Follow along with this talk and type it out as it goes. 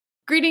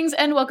Greetings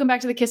and welcome back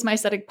to the Kiss My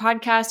Aesthetic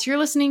podcast. You're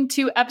listening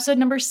to episode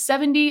number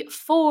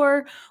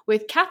 74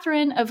 with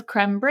Catherine of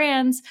Creme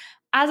Brands.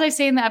 As I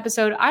say in the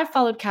episode, I've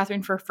followed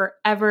Catherine for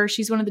forever.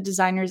 She's one of the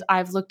designers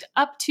I've looked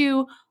up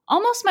to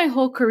almost my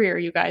whole career,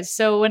 you guys.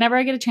 So whenever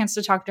I get a chance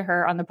to talk to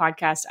her on the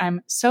podcast, I'm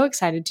so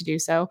excited to do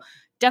so.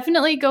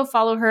 Definitely go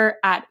follow her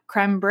at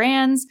Creme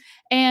Brands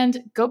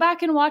and go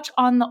back and watch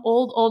on the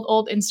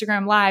old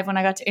Instagram live when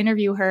I got to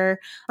interview her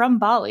from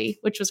Bali,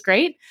 which was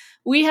great.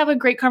 We have a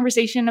great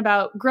conversation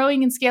about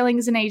growing and scaling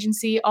as an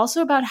agency,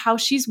 also about how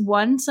she's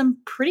won some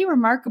pretty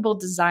remarkable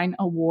design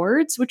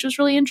awards, which was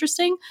really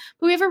interesting.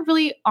 But we have a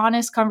really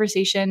honest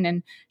conversation,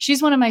 and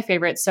she's one of my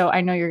favorites, so I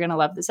know you're going to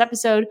love this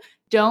episode.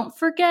 Don't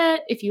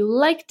forget, if you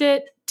liked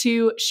it,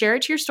 to share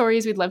it to your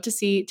stories. We'd love to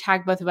see,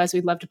 tag both of us.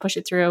 We'd love to push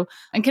it through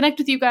and connect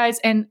with you guys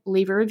and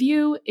leave a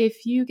review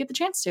if you get the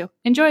chance to.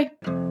 Enjoy.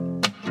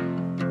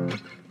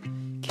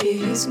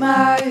 Kiss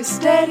My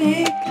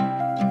Aesthetic.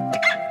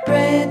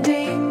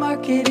 Branding,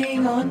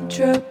 marketing,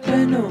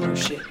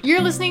 entrepreneurship.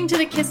 You're listening to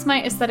the Kiss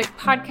My Aesthetic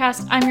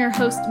podcast. I'm your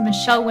host,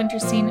 Michelle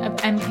Winterstein of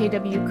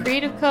MKW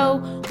Creative Co.,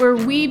 where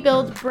we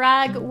build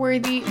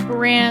brag-worthy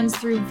brands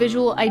through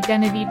visual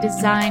identity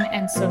design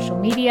and social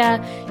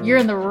media. You're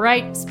in the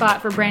right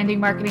spot for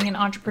branding, marketing, and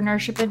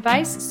entrepreneurship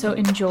advice, so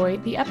enjoy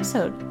the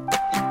episode.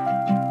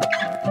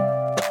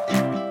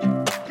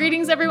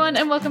 Greetings, everyone,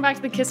 and welcome back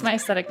to the Kiss My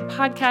Aesthetic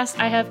podcast.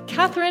 I have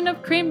Catherine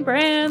of Creme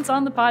Brands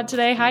on the pod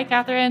today. Hi,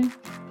 Catherine.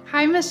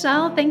 Hi,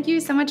 Michelle. Thank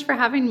you so much for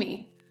having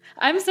me.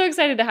 I'm so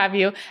excited to have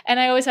you. And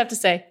I always have to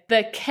say,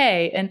 the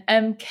K in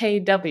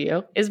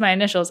MKW is my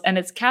initials, and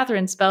it's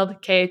Catherine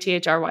spelled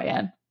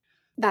Kathryn.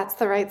 That's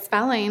the right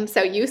spelling.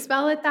 So you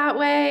spell it that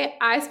way,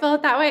 I spell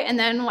it that way, and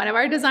then one of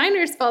our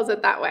designers spells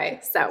it that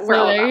way. So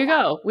there you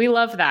go. We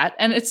love that.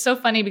 And it's so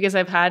funny because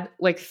I've had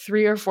like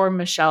 3 or 4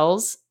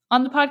 Michelles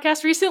on the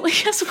podcast recently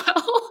as well.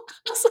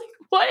 I was like,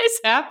 what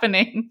is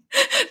happening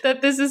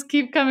that this is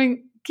keeps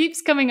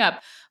coming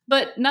up?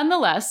 But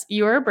nonetheless,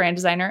 you're a brand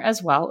designer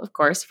as well, of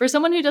course. For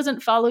someone who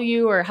doesn't follow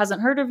you or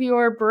hasn't heard of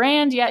your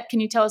brand yet, can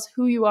you tell us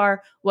who you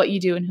are, what you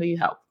do, and who you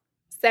help?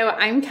 So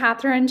I'm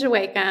Catherine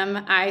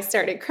Jawakam. I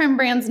started Creme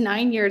Brands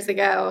 9 years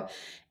ago,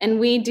 and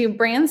we do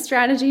brand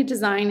strategy,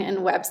 design, and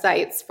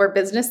websites for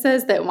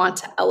businesses that want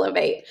to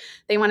elevate.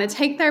 They want to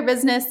take their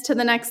business to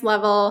the next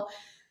level,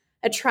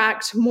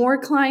 attract more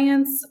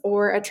clients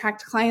or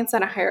attract clients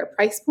at a higher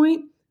price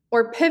point,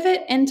 or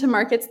pivot into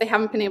markets they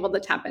haven't been able to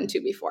tap into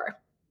before.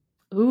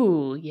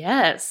 Ooh,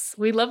 yes.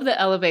 We love the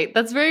elevate.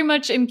 That's very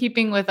much in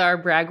keeping with our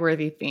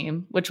brag-worthy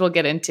theme, which we'll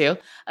get into,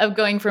 of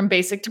going from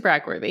basic to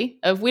brag-worthy.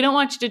 We don't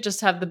want you to just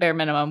have the bare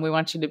minimum. We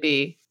want you to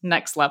be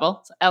next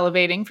level, so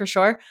elevating for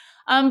sure.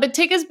 But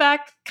take us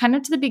back kind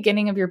of to the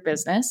beginning of your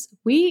business.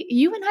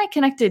 You and I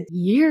connected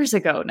years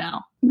ago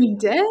now. We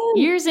did?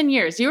 Years and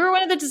years. You were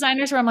one of the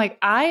designers where I'm like,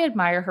 I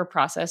admire her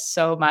process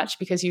so much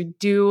because you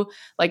do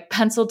like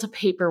pencil to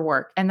paper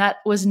work. And that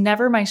was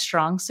never my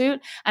strong suit.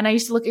 And I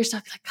used to look at your stuff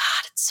and be like,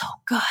 God, it's so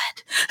good.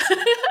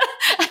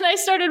 And I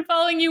started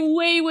following you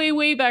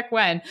way back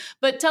when.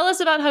 But tell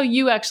us about how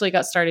you actually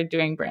got started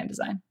doing brand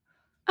design.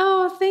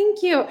 Oh,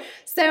 thank you.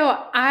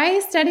 So I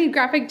studied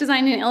graphic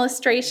design and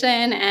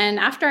illustration. And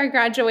after I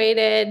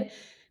graduated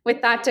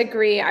with that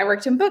degree, I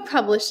worked in book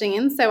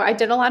publishing. So I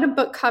did a lot of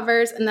book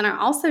covers. And then I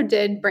also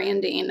did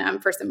branding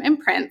for some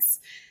imprints.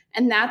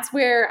 And that's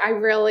where I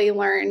really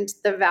learned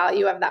the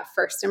value of that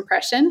first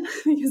impression,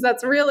 because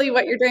that's really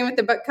what you're doing with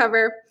the book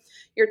cover.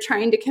 You're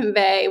trying to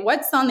convey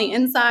what's on the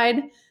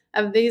inside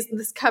of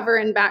this cover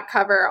and back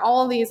cover,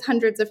 all these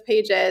hundreds of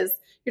pages.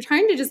 You're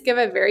trying to just give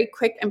a very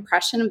quick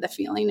impression of the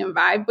feeling and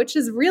vibe, which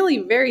is really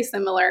very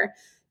similar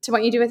to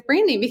what you do with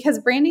branding, because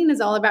branding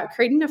is all about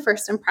creating a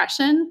first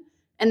impression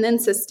and then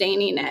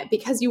sustaining it,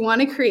 because you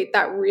want to create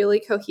that really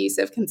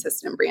cohesive,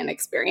 consistent brand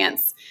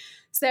experience.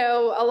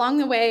 So along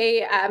the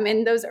way,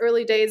 in those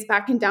early days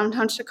back in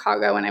downtown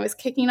Chicago, when I was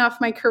kicking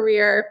off my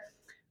career,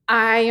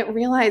 I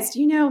realized,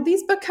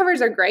 these book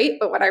covers are great,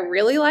 but what I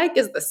really like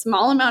is the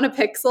small amount of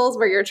pixels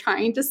where you're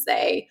trying to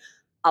say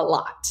a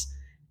lot.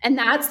 And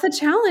that's the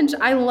challenge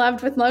I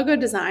loved with logo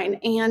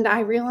design. And I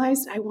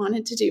realized I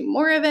wanted to do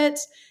more of it.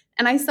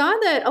 And I saw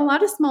that a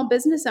lot of small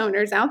business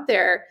owners out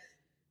there,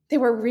 they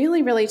were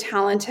really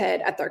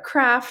talented at their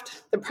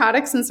craft, the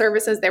products and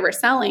services they were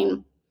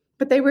selling,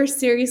 but they were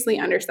seriously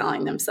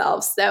underselling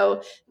themselves.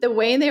 So the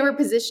way they were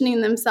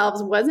positioning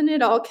themselves wasn't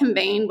at all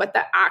conveying what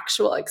the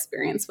actual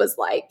experience was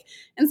like.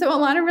 And so a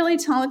lot of really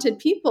talented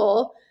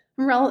people,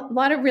 a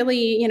lot of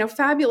really,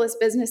 fabulous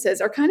businesses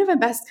are kind of a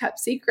best kept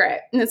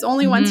secret. And it's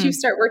only once you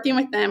start working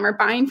with them or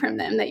buying from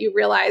them that you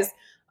realize,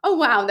 oh,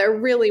 wow, they're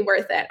really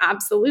worth it.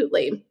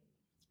 Absolutely.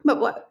 But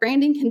what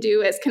branding can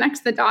do is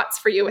connect the dots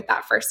for you with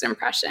that first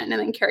impression and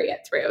then carry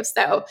it through.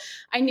 So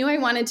I knew I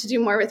wanted to do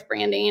more with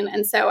branding.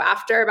 And so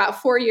after about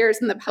 4 years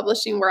in the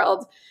publishing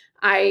world,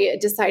 I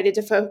decided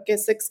to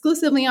focus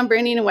exclusively on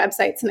branding and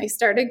websites. And I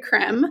started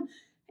Creme.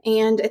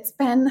 And it's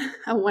been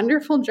a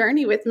wonderful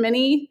journey with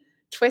many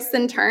twists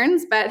and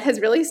turns, but has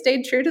really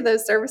stayed true to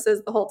those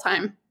services the whole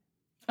time.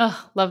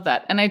 Oh, love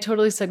that. And I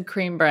totally said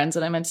cream brands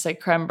and I meant to say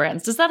creme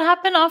brands. Does that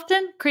happen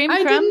often? Cream,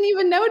 I creme? didn't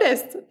even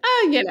notice.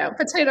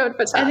 Potato to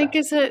potato. I think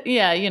it's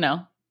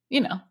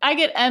I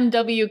get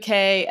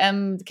MWK,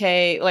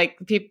 MK, like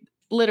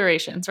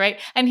alliterations, right?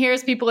 And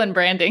here's people in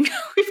branding.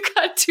 We've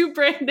got two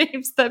brand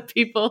names that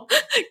people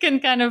can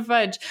kind of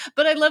fudge.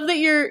 But I love that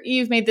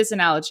you've made this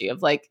analogy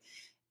of like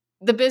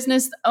the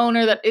business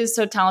owner that is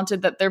so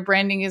talented that their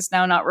branding is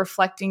now not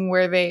reflecting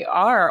where they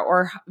are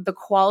or the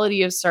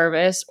quality of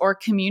service or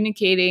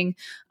communicating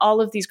all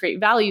of these great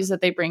values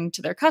that they bring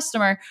to their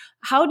customer.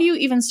 How do you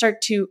even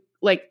start to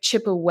like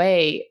chip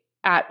away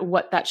at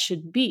what that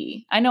should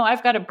be? I know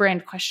I've got a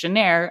brand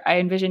questionnaire. I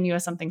envision you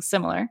as something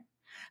similar.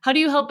 How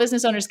do you help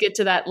business owners get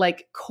to that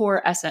like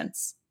core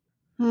essence?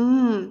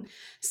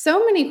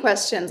 So many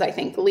questions, I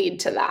think, lead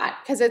to that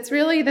because it's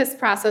really this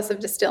process of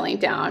distilling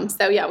down.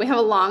 So yeah, we have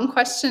a long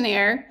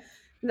questionnaire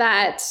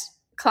that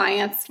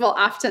clients will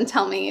often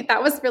tell me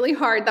that was really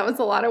hard. That was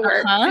a lot of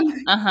work.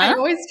 I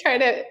always try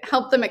to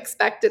help them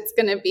expect it's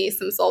going to be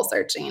some soul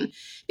searching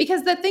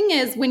because the thing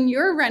is, when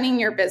you're running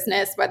your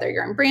business, whether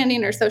you're in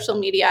branding or social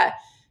media,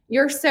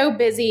 you're so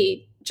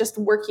busy just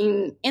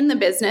working in the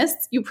business,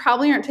 you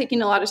probably aren't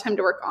taking a lot of time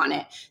to work on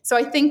it. So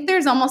I think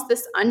there's almost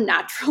this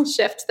unnatural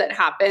shift that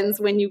happens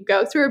when you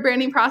go through a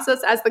branding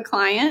process as the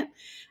client,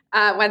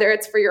 whether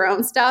it's for your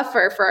own stuff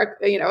or for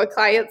a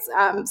client's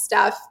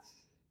stuff,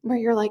 where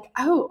you're like,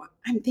 oh,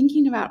 I'm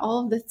thinking about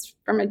all of this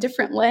from a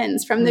different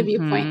lens, from the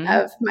viewpoint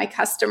of my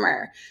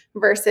customer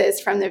versus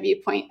from the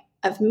viewpoint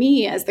of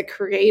me as the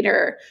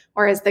creator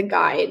or as the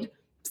guide.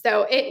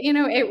 So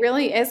it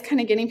really is kind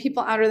of getting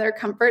people out of their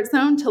comfort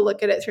zone to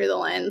look at it through the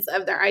lens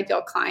of their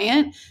ideal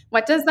client.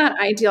 What does that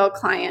ideal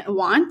client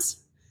want,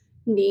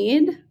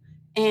 need,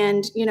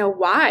 and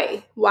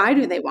why? Why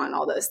do they want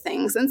all those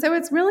things? And so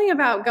it's really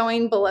about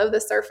going below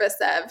the surface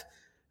of,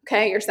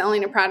 okay, you're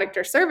selling a product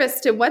or service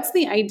to what's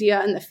the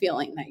idea and the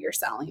feeling that you're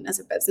selling as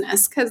a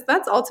business, because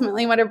that's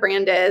ultimately what a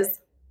brand is.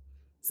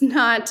 It's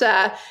not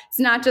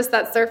just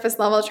that surface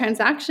level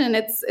transaction.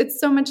 It's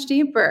so much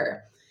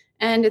deeper.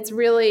 And it's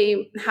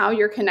really how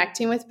you're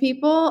connecting with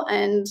people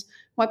and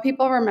what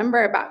people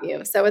remember about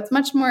you. So it's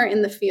much more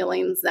in the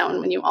feeling zone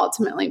when you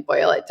ultimately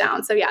boil it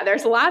down. So yeah,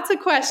 there's lots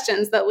of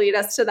questions that lead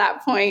us to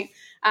that point.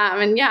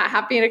 And yeah,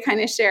 happy to kind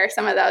of share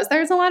some of those.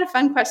 There's a lot of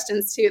fun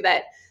questions too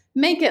that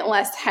make it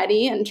less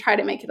heady and try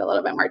to make it a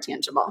little bit more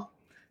tangible.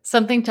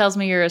 Something tells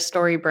me you're a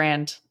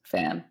StoryBrand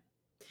fan.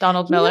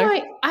 Donald Miller?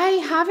 I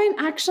haven't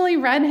actually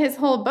read his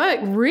whole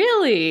book.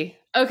 Really?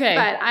 Okay.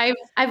 But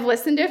I've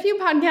listened to a few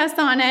podcasts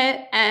on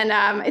it,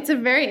 and it's a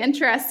very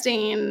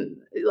interesting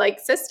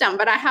system,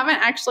 but I haven't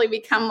actually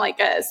become like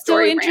a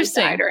story brand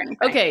guide or anything.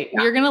 Okay,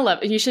 yeah. You're going to love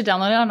it. You should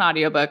download it on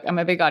audiobook. I'm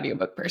a big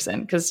audiobook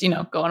person because,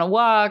 go on a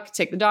walk,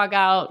 take the dog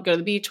out, go to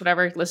the beach,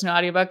 whatever, listen to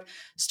audiobook.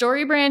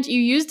 StoryBrand,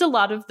 you used a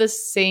lot of the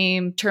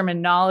same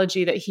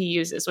terminology that he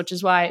uses, which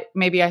is why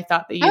maybe I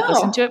thought that you'd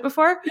listened to it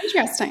before.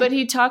 Interesting. But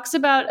he talks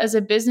about as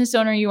a business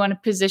owner, you want to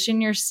position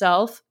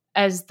yourself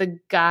as the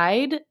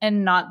guide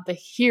and not the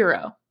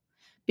hero,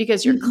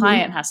 because your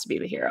client has to be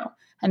the hero.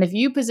 And if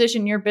you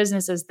position your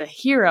business as the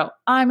hero,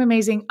 I'm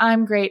amazing,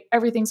 I'm great,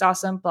 everything's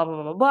awesome, blah, blah,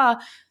 blah, blah, blah,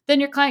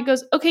 then your client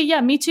goes, okay, yeah,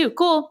 me too,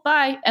 cool,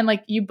 bye. And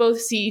you both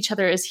see each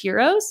other as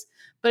heroes.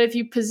 But if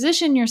you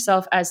position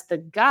yourself as the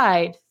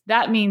guide,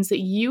 that means that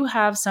you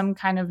have some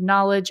kind of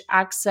knowledge,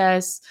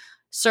 access,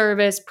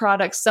 service,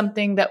 product,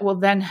 something that will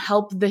then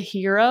help the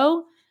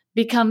hero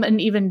become an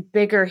even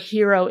bigger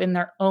hero in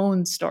their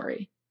own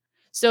story.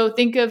 So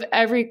think of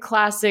every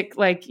classic,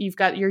 you've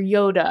got your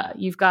Yoda,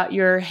 you've got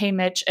your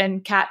Haymitch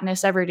and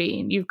Katniss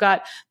Everdeen, you've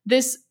got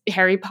this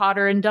Harry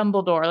Potter and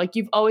Dumbledore.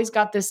 You've always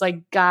got this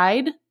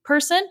guide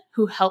person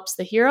who helps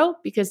the hero,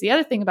 because the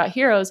other thing about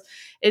heroes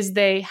is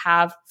they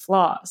have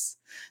flaws.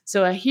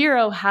 So a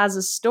hero has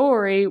a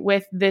story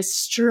with this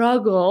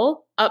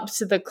struggle up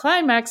to the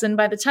climax. And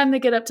by the time they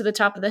get up to the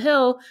top of the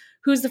hill,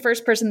 who's the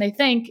first person they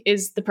think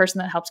is the person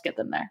that helps get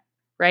them there.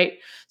 Right?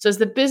 So as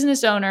the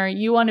business owner,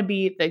 you want to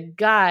be the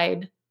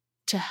guide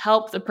to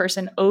help the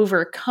person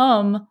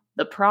overcome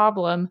the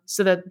problem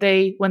so that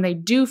when they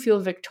do feel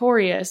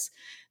victorious,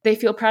 they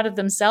feel proud of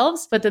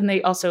themselves, but then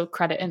they also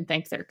credit and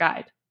thank their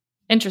guide.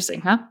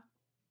 Interesting, huh?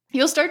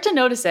 You'll start to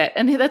notice it.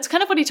 And that's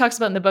kind of what he talks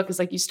about in the book is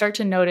you start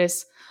to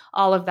notice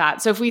all of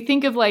that. So if we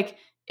think of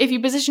if you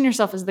position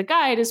yourself as the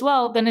guide as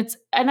well, then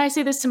and I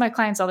say this to my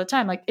clients all the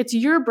time, it's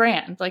your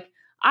brand.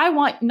 I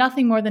want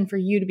nothing more than for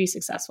you to be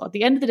successful. At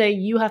the end of the day,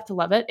 you have to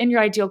love it. And your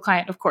ideal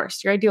client, of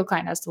course, your ideal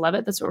client has to love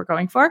it. That's what we're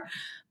going for.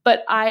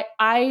 But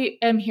I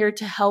am here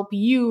to help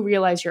you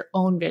realize your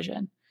own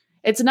vision.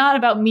 It's not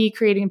about me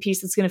creating a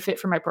piece that's going to fit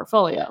for my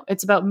portfolio.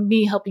 It's about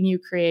me helping you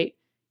create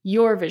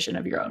your vision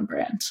of your own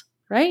brand,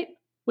 right?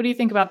 What do you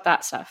think about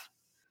that stuff?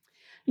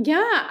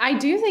 Yeah, I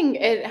do think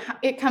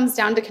it comes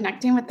down to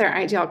connecting with their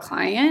ideal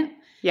client.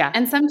 Yeah.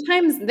 And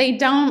sometimes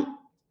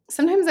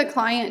a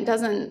client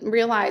doesn't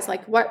realize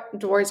what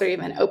doors are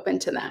even open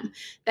to them.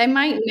 They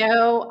might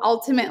know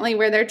ultimately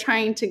where they're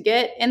trying to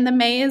get in the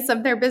maze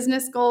of their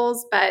business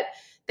goals, but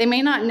they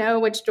may not know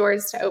which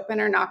doors to open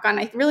or knock on.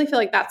 I really feel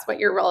like that's what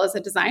your role as a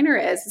designer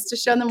is to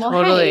show them, well,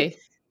 Totally. hey,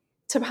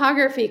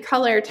 topography,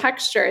 color,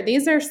 texture,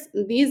 these are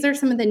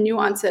some of the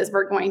nuances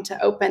we're going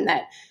to open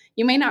that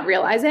you may not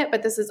realize it,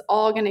 but this is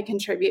all going to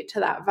contribute to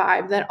that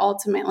vibe that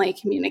ultimately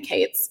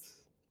communicates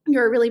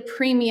you're a really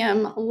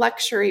premium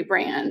luxury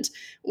brand,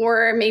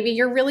 or maybe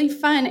you're really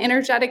fun,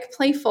 energetic,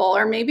 playful,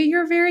 or maybe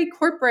you're very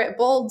corporate,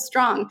 bold,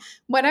 strong,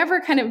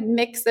 whatever kind of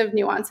mix of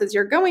nuances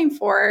you're going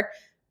for.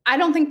 I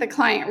don't think the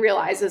client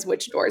realizes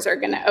which doors are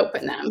going to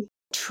open them.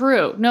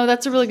 True. No,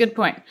 that's a really good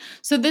point.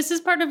 So this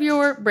is part of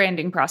your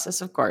branding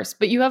process, of course,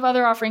 but you have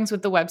other offerings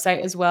with the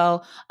website as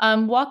well.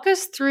 Walk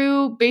us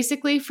through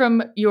basically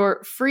from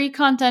your free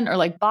content or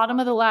like bottom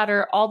of the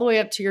ladder all the way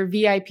up to your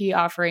VIP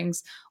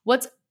offerings.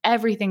 What's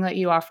everything that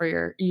you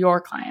offer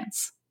your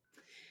clients?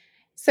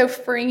 So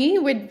free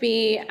would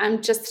be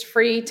just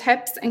free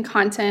tips and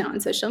content on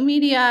social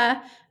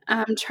media.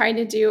 Try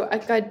to do a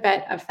good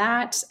bit of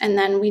that. And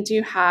then we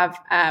do have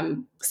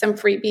some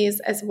freebies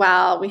as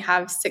well. We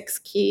have 6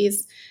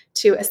 keys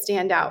to a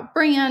standout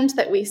brand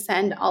that we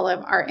send all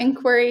of our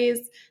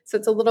inquiries. So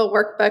it's a little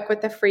workbook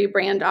with a free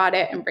brand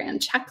audit and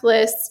brand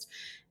checklist.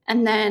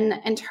 And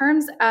then in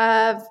terms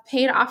of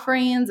paid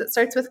offerings, it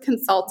starts with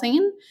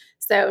consulting.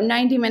 So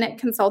 90-minute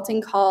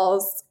consulting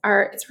calls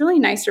it's really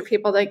nice for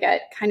people to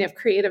get kind of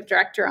creative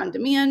director on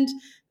demand.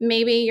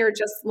 Maybe you're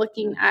just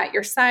looking at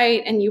your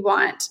site and you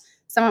want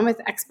someone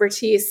with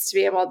expertise to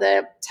be able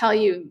to tell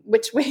you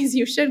which ways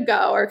you should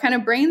go or kind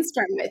of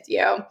brainstorm with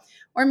you.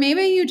 Or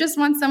maybe you just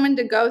want someone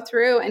to go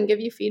through and give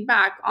you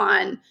feedback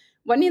on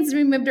what needs to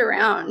be moved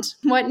around,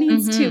 what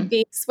needs to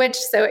be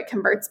switched so it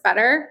converts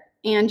better.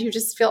 And you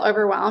just feel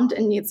overwhelmed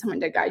and need someone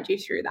to guide you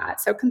through that.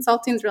 So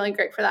consulting is really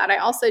great for that. I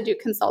also do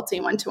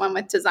consulting one-to-one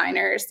with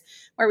designers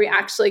where we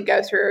actually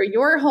go through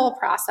your whole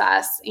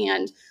process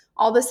and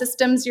all the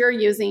systems you're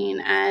using.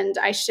 And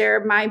I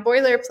share my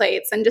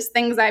boilerplates and just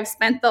things I've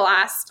spent the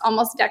last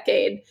almost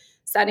decade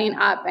setting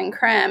up in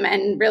Creme,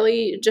 and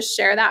really just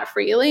share that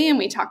freely. And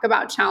we talk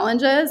about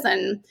challenges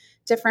and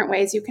different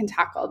ways you can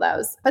tackle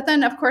those. But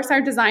then, of course,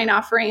 our design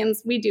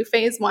offerings, we do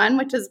phase 1,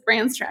 which is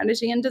brand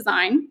strategy and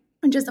design,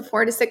 which is a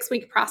 4 to 6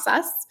 week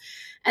process.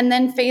 And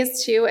then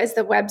phase 2 is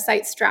the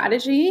website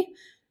strategy.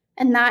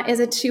 And that is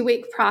a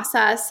 2-week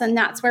process. And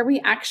that's where we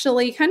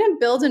actually kind of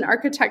build an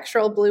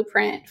architectural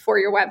blueprint for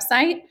your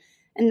website.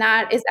 And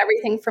that is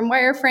everything from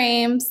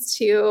wireframes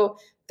to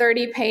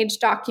 30-page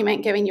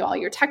document giving you all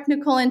your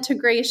technical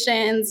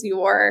integrations,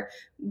 your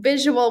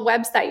visual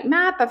website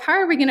map of how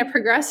are we going to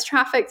progress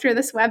traffic through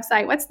this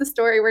website? What's the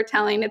story we're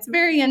telling? It's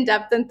very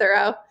in-depth and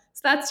thorough.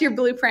 So that's your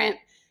blueprint.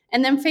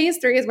 And then phase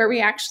 3 is where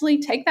we actually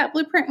take that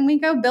blueprint and we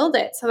go build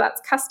it. So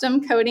that's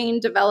custom coding,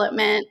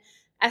 development,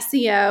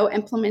 SEO,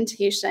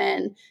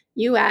 implementation,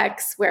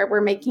 UX, where we're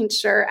making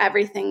sure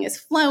everything is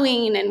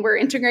flowing and we're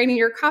integrating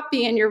your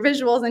copy and your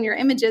visuals and your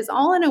images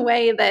all in a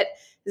way that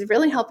is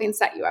really helping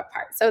set you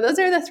apart. So those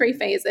are the 3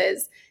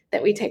 phases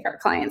that we take our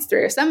clients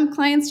through. Some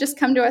clients just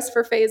come to us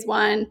for phase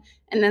 1,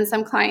 and then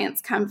some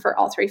clients come for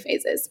all 3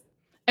 phases.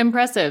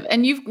 Impressive.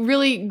 And you've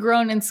really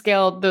grown and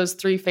scaled those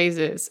 3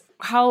 phases.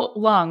 How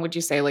long would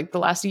you say? Like the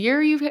last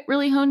year you've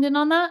really honed in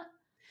on that?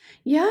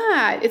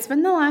 Yeah, it's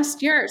been the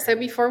last year. So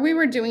before we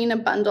were doing a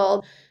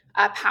bundled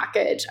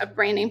package of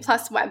branding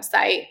plus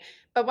website,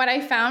 but what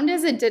I found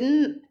is it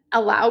didn't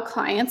allow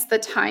clients the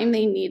time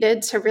they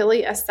needed to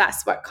really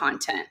assess what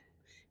content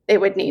they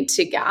would need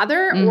to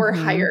gather or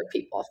hire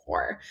people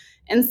for.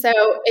 And so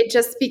it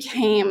just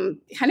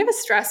became kind of a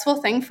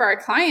stressful thing for our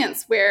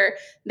clients where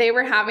they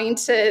were having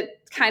to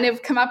kind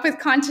of come up with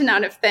content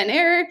out of thin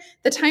air.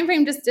 The time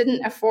frame just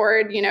didn't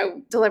afford,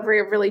 delivery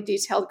of really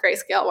detailed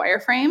grayscale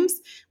wireframes,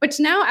 which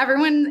now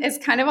everyone is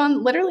kind of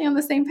literally on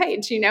the same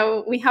page.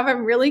 We have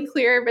a really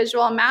clear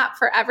visual map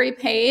for every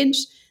page.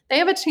 They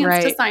have a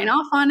chance to sign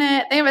off on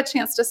it. They have a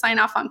chance to sign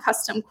off on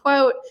custom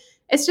quote.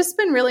 It's just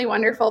been really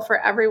wonderful for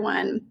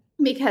everyone,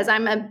 because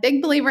I'm a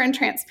big believer in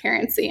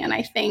transparency. And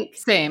I think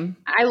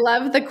I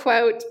love the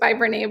quote by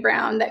Brene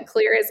Brown that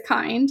clear is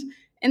kind.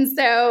 And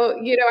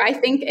so, I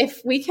think if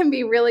we can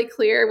be really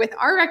clear with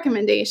our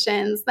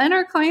recommendations, then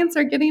our clients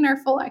are getting our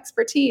full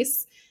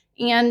expertise.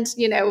 And,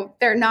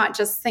 they're not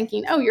just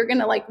thinking, oh, you're going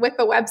to whip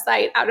a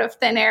website out of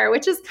thin air,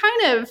 which is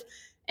kind of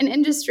an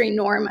industry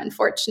norm,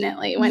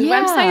 unfortunately. When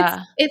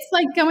websites, it's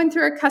like going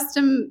through a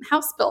custom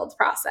house build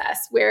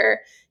process where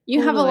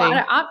you have a lot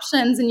of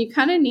options and you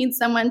kind of need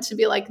someone to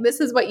be like,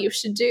 this is what you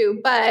should do,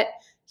 but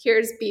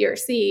here's B or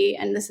C,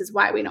 and this is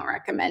why we don't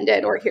recommend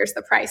it, or here's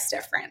the price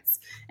difference.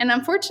 And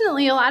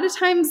unfortunately, a lot of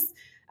times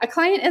a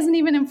client isn't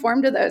even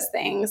informed of those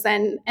things.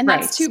 And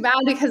that's too bad,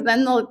 because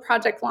then the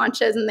project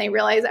launches and they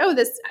realize, oh,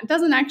 this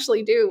doesn't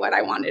actually do what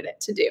I wanted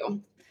it to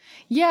do.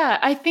 Yeah,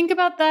 I think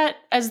about that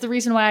as the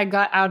reason why I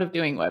got out of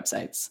doing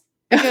websites.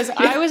 Because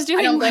I was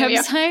doing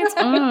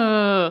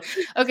websites.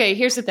 Okay,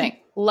 here's the thing.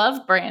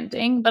 love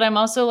branding, but I'm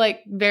also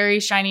like very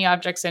shiny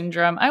object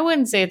syndrome. I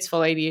wouldn't say it's full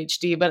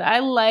ADHD, but I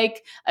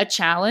like a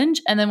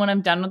challenge. And then when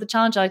I'm done with the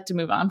challenge, I like to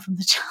move on from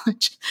the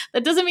challenge.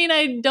 That doesn't mean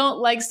I don't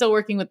like still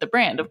working with the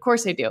brand. Of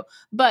course I do.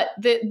 But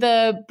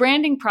the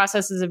branding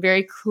process is a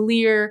very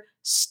clear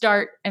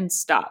start and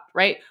stop,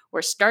 right?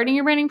 We're starting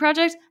your branding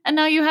project and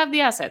now you have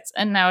the assets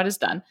and now it is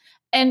done.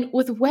 And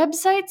with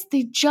websites,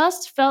 they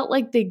just felt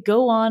like they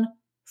go on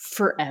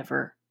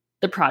forever,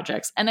 the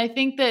projects. And I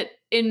think that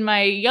in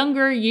my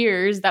younger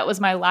years, that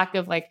was my lack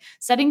of like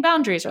setting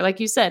boundaries, or like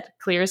you said,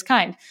 clear is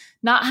kind,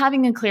 not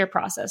having a clear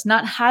process,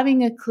 not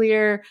having a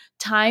clear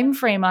time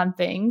frame on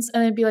things.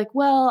 And then be like,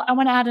 well, I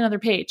want to add another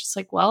page. It's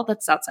like, well,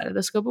 that's outside of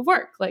the scope of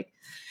work. Like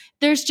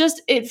there's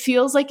just, it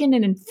feels like an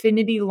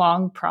infinity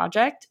long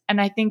project.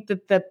 And I think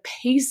that the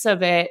pace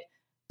of it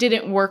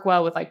didn't work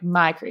well with like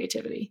my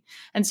creativity.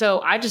 And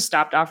so I just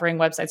stopped offering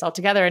websites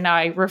altogether. And now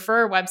I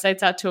refer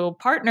websites out to a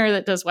partner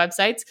that does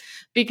websites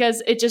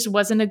because it just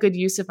wasn't a good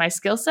use of my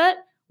skill set.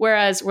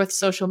 Whereas with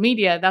social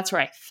media, that's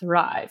where I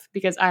thrive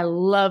because I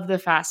love the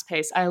fast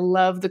pace. I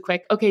love the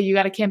quick, okay, you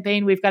got a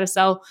campaign. We've got to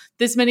sell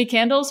this many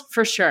candles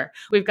for sure.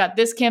 We've got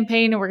this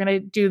campaign and we're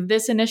going to do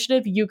this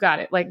initiative. You got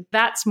it. Like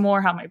that's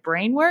more how my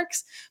brain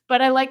works.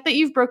 But I like that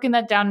you've broken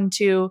that down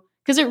into,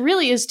 because it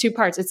really is two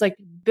parts. It's like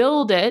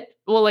build it.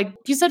 Well, like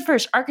you said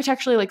first,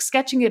 architecturally, like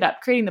sketching it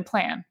up, creating the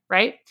plan,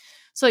 right?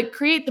 So like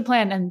create the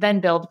plan and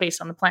then build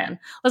based on the plan.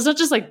 Let's not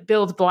just like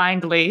build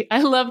blindly.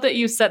 I love that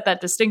you set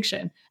that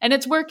distinction and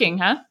it's working,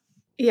 huh?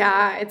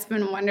 Yeah, it's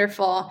been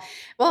wonderful.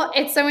 Well,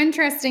 it's so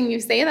interesting you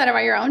say that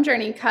about your own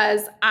journey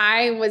because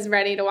I was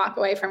ready to walk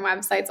away from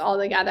websites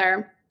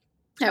altogether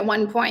at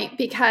one point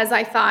because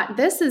I thought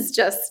this is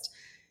just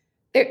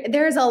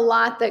there's a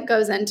lot that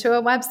goes into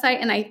a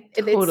website and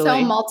it's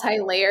so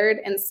multi-layered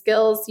and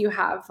skills you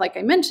have, like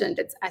I mentioned,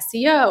 it's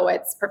SEO,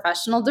 it's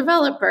professional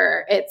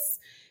developer, it's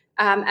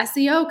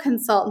SEO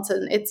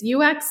consultant, it's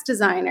UX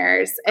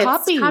designers, it's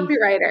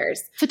copywriters,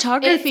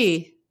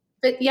 photography.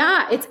 But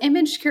yeah, it's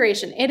image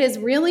curation. It is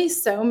really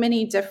so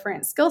many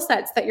different skill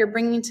sets that you're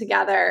bringing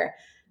together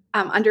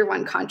under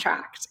one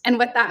contract. And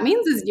what that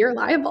means is you're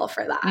liable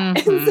for that.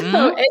 Mm-hmm. And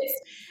so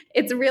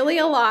it's really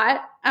a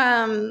lot.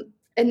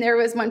 And there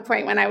was one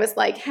point when I was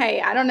like,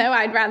 hey, I don't know,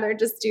 I'd rather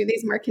just do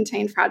these more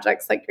contained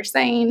projects like you're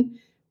saying.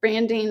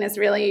 Branding is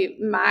really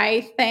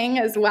my thing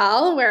as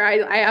well, where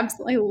I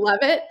absolutely love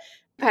it.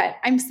 But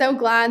I'm so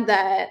glad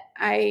that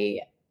I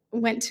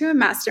went to a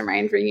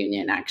mastermind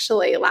reunion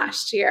actually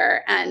last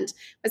year and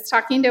was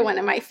talking to one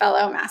of my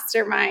fellow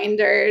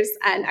masterminders,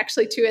 and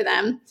actually two of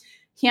them.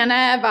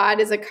 Hannah Abad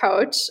is a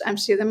coach.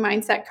 She's a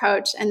mindset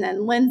coach. And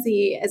then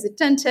Lindsay is a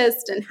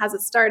dentist and has a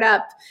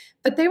startup.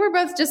 But they were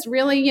both just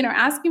really,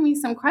 asking me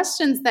some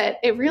questions that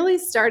it really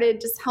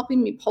started just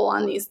helping me pull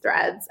on these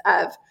threads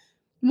of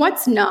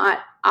what's not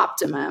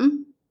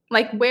optimum.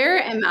 Like, where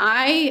am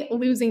I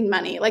losing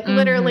money? Like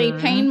literally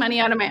paying money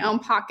out of my own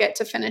pocket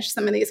to finish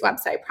some of these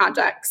website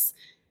projects.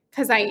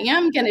 Because I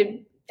am going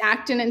to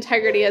act in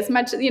integrity as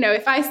much,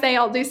 if I say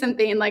I'll do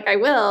something, like I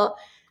will.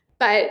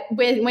 But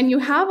when you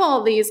have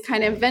all these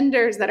kind of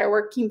vendors that are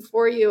working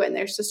for you and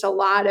there's just a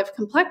lot of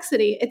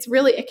complexity,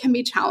 it can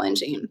be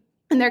challenging.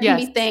 And there can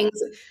be things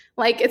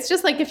like, it's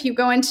just like if you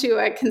go into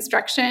a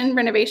construction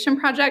renovation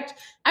project,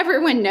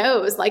 everyone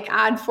knows like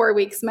add 4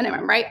 weeks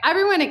minimum, right?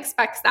 Everyone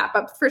expects that.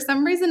 But for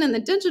some reason in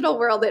the digital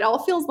world, it all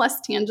feels less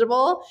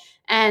tangible.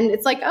 And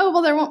it's like, oh,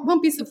 well, there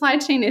won't be supply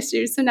chain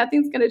issues, so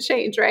nothing's going to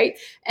change, right?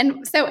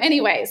 And so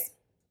anyways,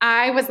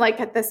 I was like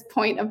at this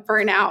point of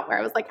burnout where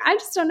I was like, I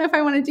just don't know if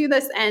I want to do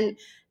this. And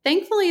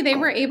thankfully, they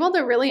were able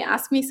to really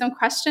ask me some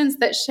questions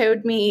that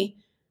showed me,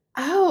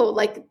 oh,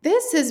 like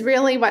this is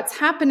really what's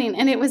happening.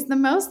 And it was the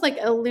most like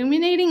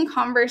illuminating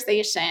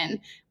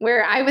conversation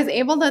where I was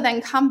able to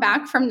then come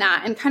back from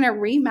that and kind of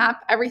remap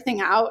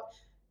everything out.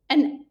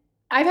 And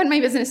I've had my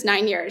business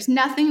 9 years.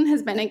 Nothing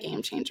has been a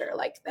game changer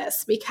like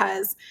this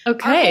because our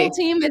whole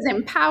team is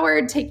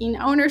empowered, taking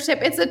ownership.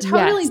 It's a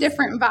totally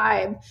different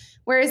vibe.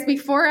 Whereas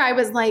before I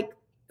was like,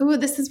 oh,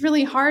 this is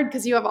really hard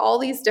because you have all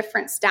these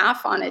different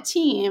staff on a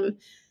team.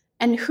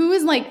 And who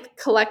is like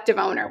collective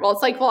owner? Well,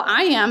 it's like, well,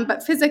 I am,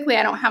 but physically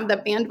I don't have the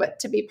bandwidth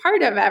to be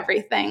part of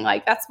everything.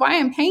 Like that's why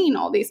I'm paying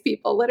all these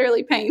people,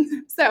 literally paying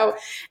them. So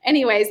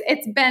anyways,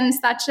 it's been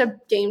such a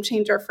game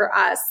changer for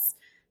us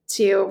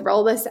to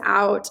roll this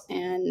out.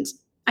 And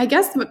I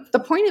guess the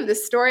point of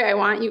this story I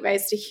want you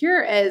guys to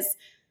hear is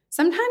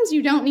sometimes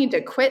you don't need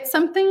to quit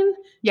something.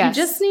 Yes.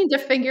 You just need to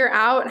figure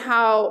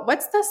out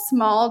what's the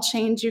small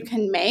change you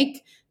can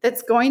make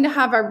that's going to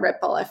have a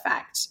ripple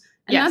effect.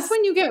 And that's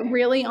when you get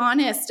really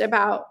honest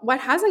about what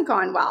hasn't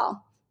gone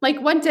well, like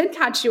what did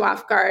catch you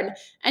off guard.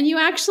 And you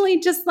actually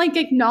just like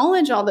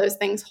acknowledge all those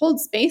things,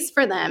 hold space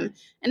for them,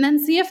 and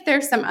then see if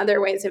there's some other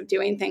ways of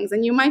doing things.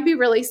 And you might be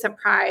really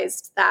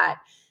surprised that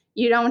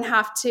you don't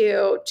have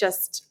to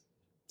just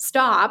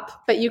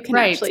stop, but you can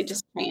actually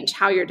just change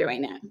how you're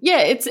doing it. Yeah,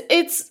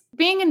 it's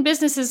being in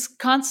business is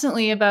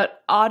constantly about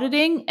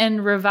auditing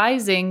and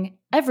revising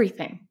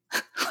everything.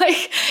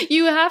 Like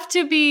you have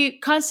to be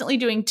constantly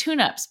doing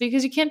tune-ups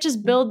because you can't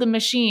just build the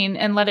machine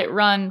and let it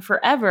run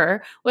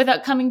forever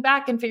without coming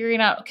back and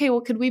figuring out, okay,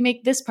 well, could we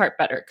make this part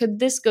better? Could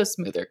this go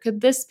smoother?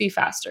 Could this be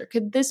faster?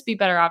 Could this be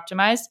better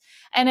optimized?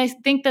 And I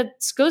think that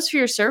goes for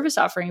your service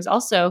offerings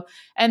also.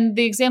 And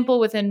the example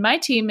within my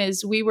team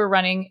is we were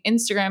running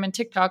Instagram and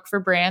TikTok for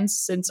brands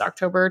since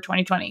October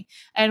 2020.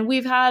 And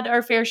we've had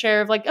our fair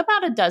share of like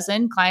about a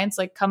dozen clients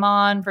like come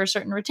on for a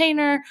certain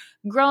retainer,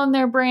 grown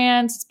their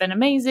brands. It's been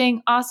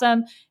amazing,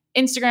 awesome.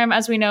 Instagram,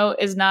 as we know,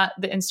 is not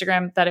the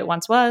Instagram that it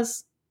once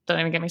was. Don't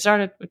even get me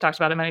started. We've talked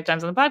about it many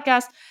times on the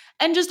podcast.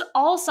 And just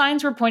all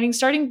signs were pointing,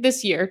 starting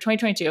this year,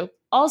 2022,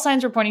 all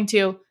signs were pointing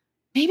to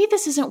maybe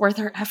this isn't worth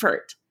our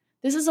effort.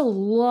 This is a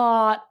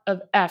lot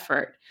of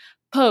effort.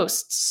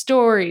 Posts,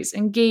 stories,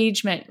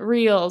 engagement,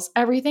 reels,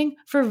 everything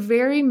for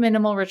very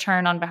minimal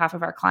return on behalf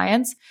of our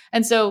clients.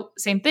 And so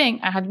same thing,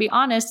 I had to be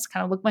honest,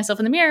 kind of look myself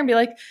in the mirror and be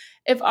like,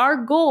 if our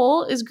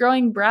goal is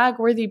growing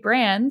brag-worthy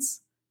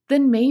brands,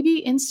 then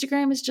maybe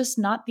Instagram is just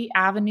not the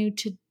avenue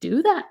to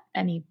do that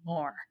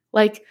anymore.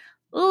 Like,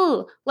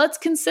 let's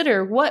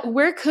consider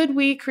where could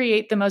we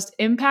create the most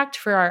impact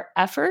for our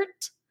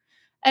effort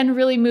and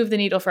really move the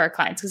needle for our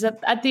clients? Because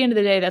at the end of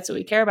the day, that's what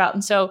we care about.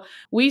 And so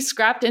we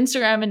scrapped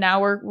Instagram and now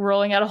we're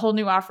rolling out a whole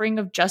new offering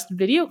of just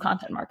video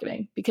content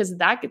marketing because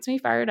that gets me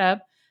fired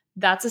up.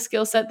 That's a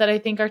skill set that I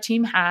think our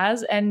team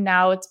has. And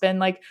now it's been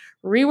like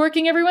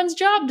reworking everyone's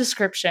job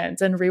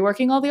descriptions and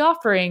reworking all the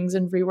offerings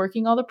and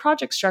reworking all the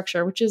project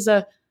structure, which is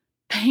a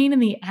pain in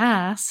the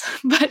ass,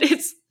 but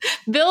it's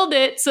build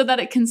it so that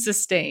it can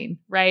sustain,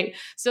 right?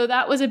 So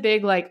that was a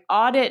big like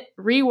audit,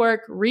 rework,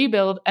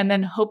 rebuild, and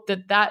then hope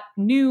that that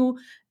new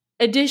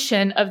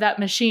edition of that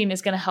machine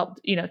is going to help,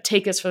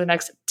 take us for the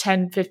next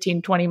 10,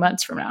 15, 20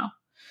 months from now.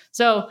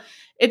 So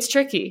it's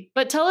tricky,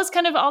 but tell us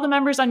kind of all the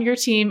members on your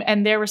team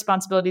and their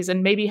responsibilities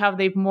and maybe how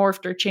they've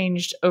morphed or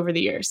changed over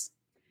the years.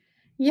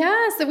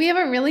 Yeah, so we have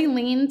a really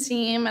lean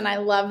team and I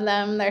love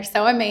them. They're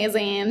so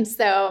amazing.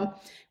 So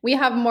we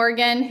have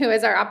Morgan, who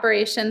is our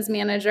operations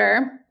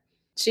manager.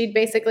 She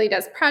basically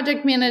does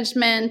project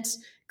management,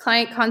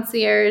 client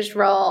concierge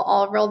role,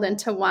 all rolled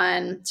into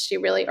one. She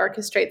really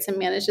orchestrates and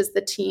manages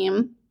the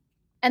team.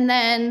 And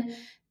then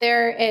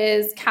there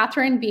is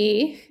Catherine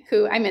B.,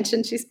 who I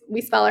mentioned,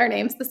 we spell our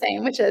names the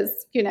same, which is,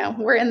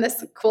 we're in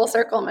this cool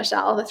circle,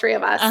 Michelle, the three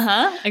of us.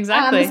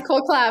 Exactly. This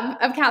cool club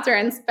of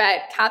Catherines.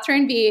 But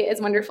Catherine B.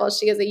 is wonderful.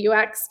 She is a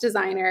UX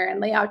designer and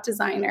layout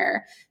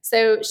designer.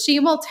 So she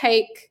will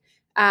take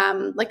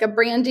like a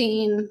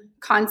branding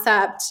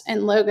concept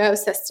and logo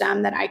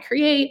system that I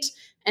create,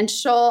 and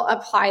she'll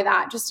apply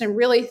that just in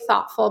really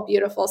thoughtful,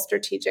 beautiful,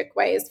 strategic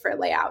ways for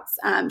layouts.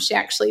 She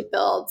actually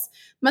builds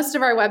most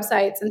of our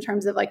websites in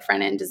terms of like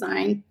front end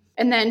design.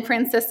 And then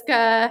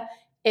Francisca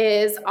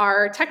is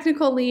our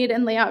technical lead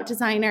and layout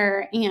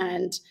designer.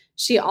 And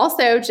she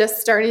also just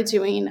started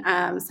doing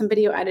some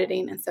video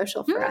editing and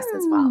social for us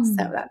as well.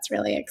 So that's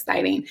really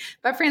exciting.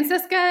 But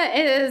Francisca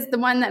is the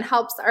one that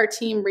helps our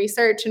team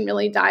research and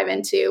really dive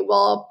into,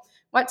 well,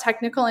 what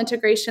technical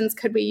integrations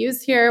could we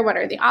use here? What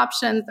are the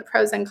options, the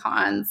pros and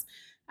cons?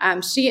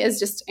 She is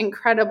just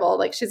incredible.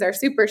 Like she's our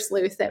super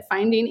sleuth at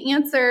finding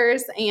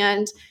answers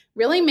and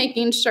really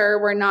making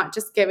sure we're not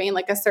just giving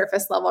like a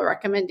surface level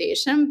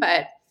recommendation,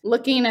 but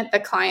looking at the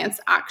client's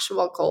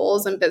actual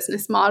goals and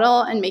business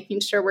model and making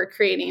sure we're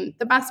creating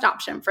the best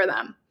option for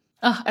them.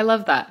 Oh, I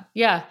love that.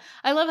 Yeah.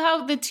 I love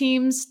how the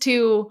teams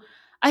too,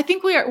 I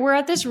think we're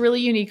at this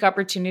really unique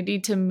opportunity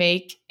to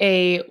make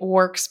a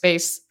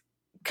workspace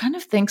kind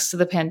of thanks to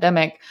the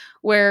pandemic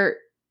where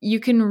you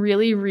can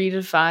really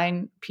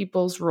redefine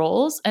people's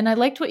roles. And I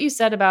liked what you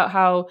said about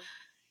how,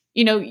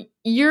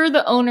 you're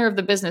the owner of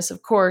the business,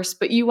 of course,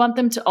 but you want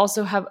them to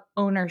also have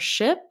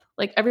ownership,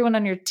 like everyone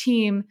on your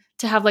team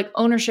to have like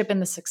ownership in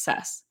the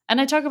success. And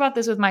I talk about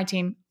this with my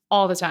team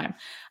all the time.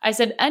 I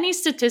said, any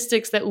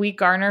statistics that we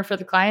garner for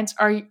the clients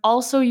are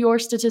also your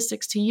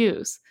statistics to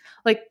use.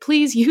 Like,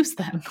 please use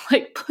them.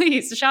 Like,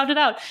 please shout it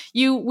out.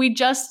 We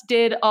just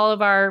did all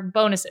of our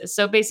bonuses.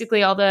 So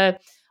basically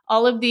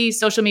all of the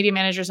social media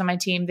managers on my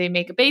team, they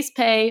make a base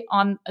pay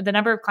on the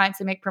number of clients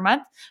they make per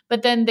month,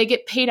 but then they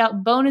get paid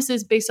out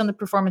bonuses based on the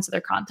performance of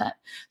their content.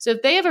 So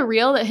if they have a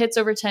reel that hits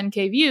over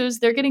 10K views,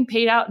 they're getting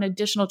paid out an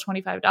additional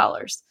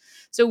 $25.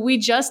 So we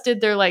just did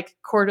their like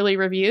quarterly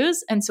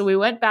reviews. And so we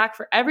went back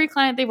for every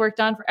client they worked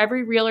on, for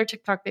every reel or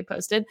TikTok they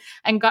posted,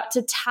 and got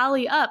to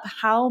tally up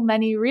how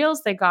many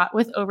reels they got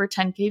with over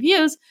 10K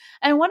views.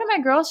 And one of my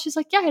girls, she's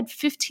like, yeah, I had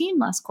 15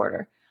 last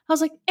quarter. I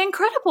was like,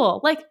 incredible.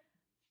 Like,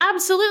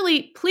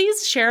 absolutely.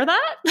 Please share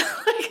that.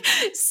 Like,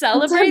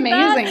 celebrate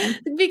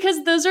that,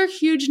 because those are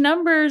huge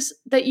numbers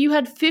that you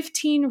had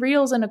 15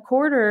 reels in a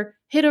quarter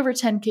hit over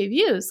 10K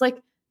views.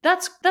 Like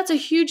that's a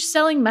huge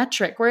selling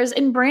metric. Whereas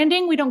in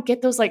branding, we don't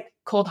get those like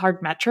cold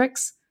hard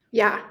metrics.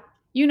 Yeah.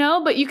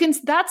 But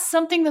that's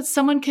something that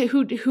someone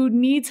who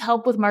needs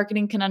help with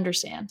marketing can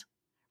understand.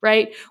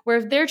 right? Where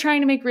if they're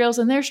trying to make reels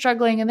and they're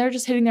struggling and they're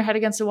just hitting their head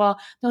against the wall,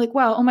 they're like,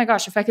 wow, oh my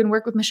gosh, if I can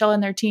work with Michelle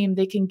and their team,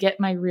 they can get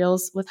my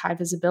reels with high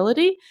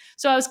visibility.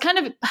 So I was kind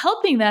of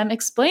helping them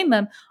explain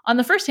them. On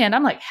the first hand,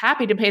 I'm like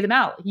happy to pay them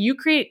out. You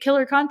create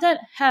killer content?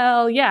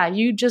 Hell yeah.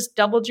 You just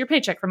doubled your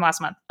paycheck from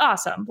last month.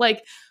 Awesome.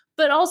 Like,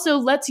 but also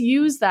let's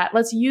use that.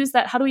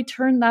 How do we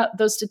turn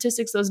those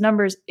statistics, those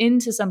numbers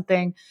into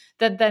something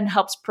that then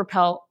helps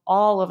propel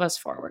all of us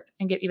forward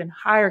and get even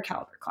higher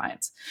caliber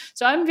clients?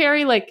 So I'm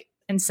very like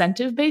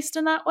incentive based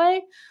in that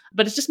way,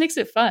 but it just makes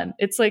it fun.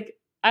 It's like,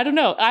 I don't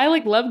know. I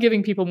like love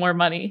giving people more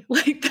money.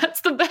 Like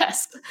that's the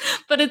best,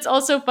 but it's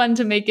also fun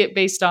to make it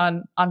based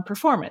on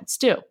performance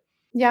too.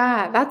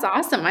 Yeah, that's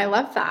awesome. I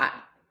love that.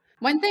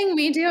 One thing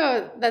we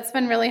do that's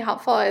been really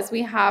helpful is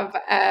we have,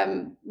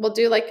 we'll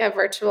do like a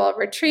virtual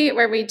retreat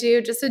where we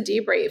do just a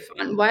debrief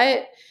on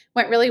what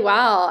went really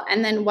well.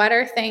 And then what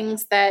are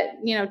things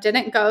that,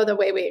 didn't go the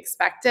way we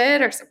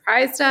expected or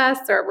surprised us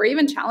or were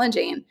even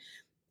challenging.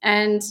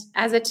 And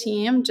as a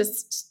team,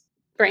 just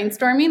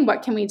brainstorming,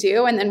 what can we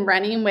do? And then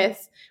running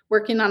with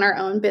working on our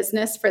own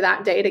business for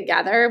that day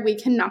together. We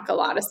can knock a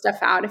lot of stuff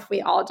out if we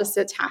all just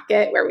attack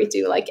it where we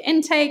do like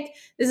intake.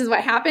 This is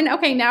what happened.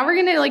 Okay, now we're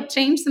going to like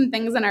change some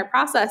things in our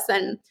process.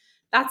 And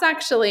that's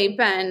actually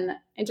been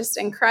just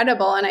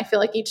incredible. And I feel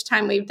like each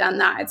time we've done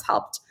that, it's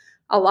helped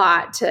a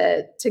lot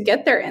to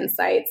get their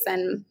insights.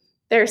 And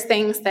there's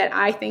things that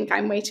I think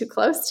I'm way too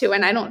close to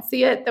and I don't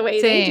see it the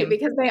way they do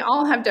because they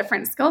all have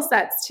different skill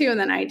sets too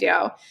than I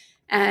do.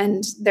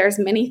 And there's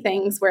many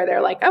things where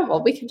they're like, oh,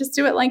 well, we could just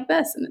do it like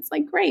this. And it's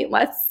like, great,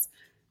 let's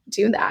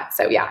do that.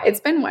 So yeah, it's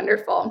been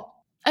wonderful.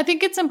 I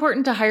think it's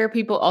important to hire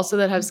people also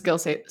that have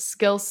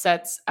skill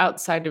sets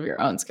outside of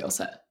your own skill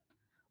set.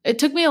 It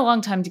took me a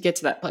long time to get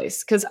to that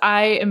place because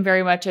I am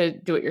very much a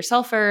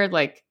do-it-yourselfer,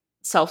 like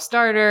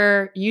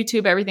self-starter,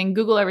 YouTube everything,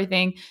 Google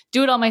everything,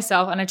 do it all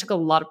myself. And I took a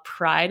lot of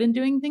pride in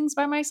doing things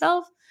by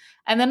myself.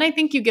 And then I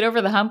think you get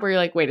over the hump where you're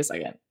like, wait a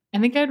second, I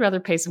think I'd rather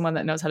pay someone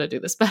that knows how to do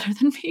this better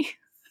than me.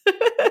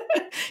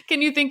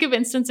 Can you think of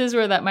instances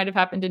where that might have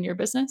happened in your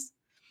business?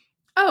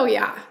 Oh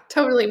yeah,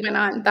 totally went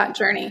on that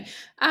journey.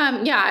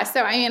 Yeah.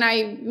 So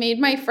I made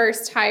my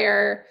first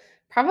hire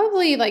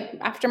probably like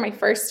after my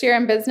first year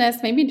in business,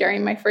 maybe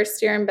during my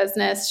first year in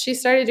business. She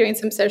started doing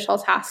some social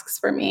tasks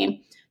for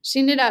me. She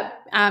ended up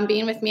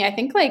being with me, I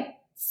think like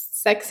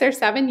 6 or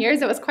 7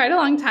 years. It was quite a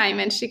long time.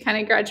 And she kind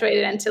of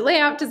graduated into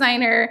layout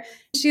designer.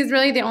 She's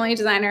really the only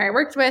designer I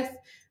worked with.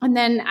 And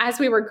then as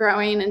we were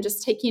growing and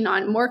just taking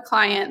on more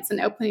clients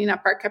and opening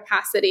up our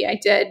capacity, I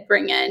did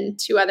bring in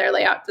 2 other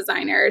layout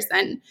designers.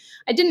 And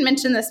I didn't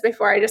mention this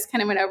before, I just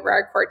kind of went over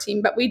our core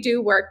team, but we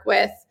do work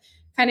with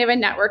kind of a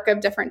network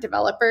of different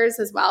developers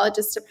as well. It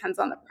just depends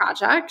on the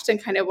project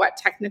and kind of what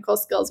technical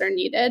skills are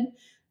needed.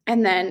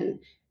 And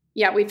then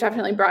yeah, we've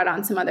definitely brought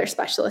on some other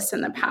specialists in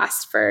the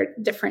past for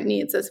different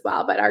needs as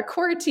well. But our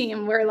core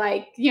team, we're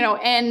like,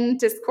 in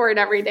Discord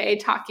every day,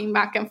 talking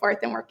back and forth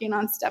and working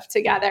on stuff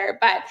together.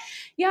 But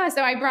yeah,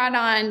 so I brought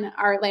on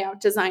our layout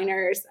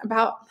designers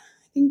about,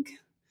 I think, a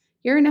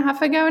year and a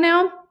half ago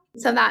now.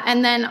 So that,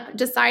 and then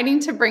deciding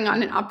to bring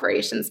on an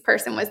operations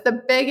person was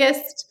the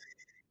biggest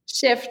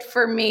shift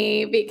for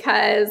me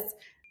because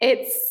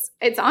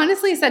it's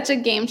honestly such a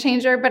game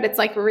changer, but it's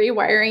like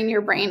rewiring your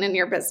brain and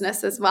your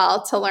business as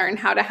well to learn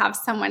how to have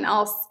someone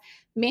else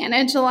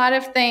manage a lot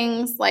of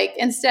things. Like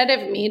instead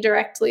of me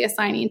directly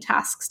assigning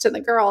tasks to the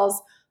girls,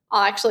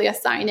 I'll actually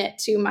assign it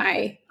to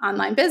my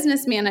online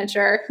business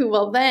manager who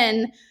will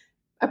then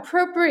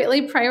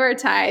appropriately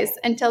prioritize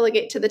and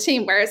delegate to the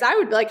team. Whereas I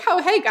would be like,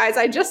 oh, hey guys,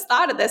 I just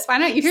thought of this. Why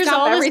don't you Here's stop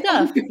all everything?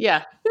 This stuff.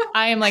 Yeah,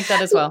 I am like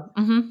that as well.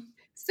 Mm-hmm.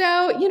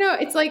 So,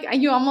 it's like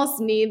you almost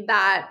need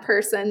that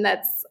person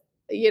that's,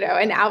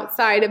 an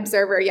outside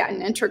observer, yet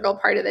an integral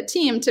part of the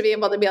team to be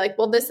able to be like,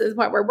 well, this is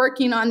what we're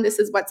working on. This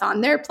is what's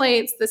on their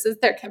plates. This is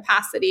their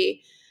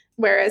capacity.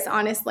 Whereas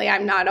honestly,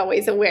 I'm not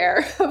always aware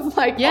of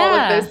all of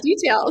those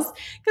details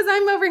because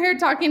I'm over here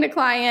talking to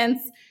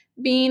clients,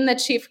 being the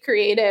chief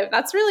creative.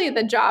 That's really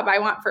the job I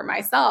want for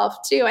myself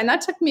too. And that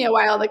took me a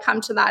while to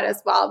come to that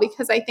as well,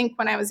 because I think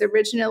when I was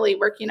originally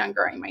working on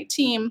growing my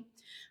team,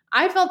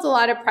 I felt a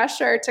lot of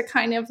pressure to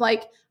kind of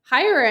like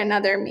hire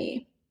another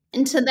me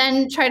and to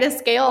then try to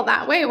scale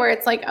that way where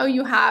it's like, oh,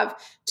 you have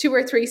 2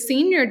 or 3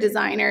 senior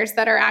designers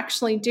that are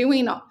actually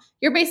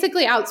you're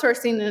basically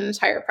outsourcing an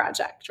entire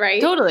project,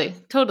 right? Totally.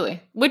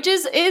 Which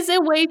is a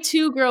way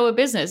to grow a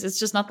business. It's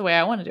just not the way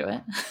I want to do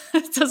it.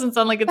 It doesn't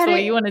sound like it's the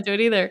way you want to do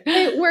it either.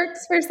 It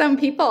works for some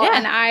people. Yeah.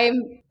 And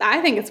I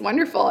think it's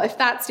wonderful. If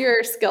that's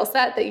your skill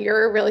set, that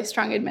you're a really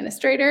strong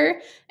administrator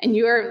and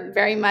you are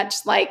very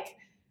much like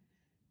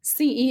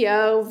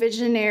CEO,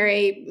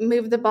 visionary,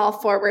 move the ball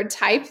forward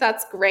type,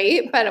 that's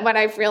great. But what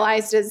I've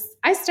realized is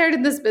I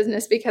started this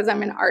business because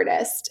I'm an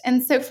artist.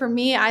 And so for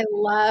me, I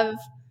love,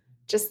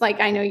 just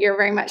like I know you're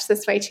very much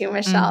this way too,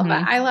 Michelle,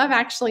 but I love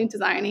actually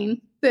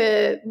designing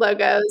the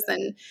logos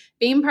and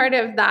being part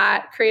of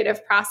that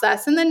creative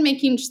process and then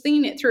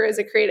seeing it through as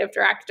a creative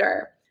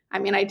director. I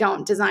mean, I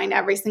don't design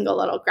every single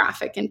little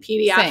graphic and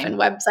PDF and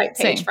website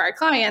page for our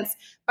clients,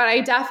 but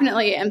I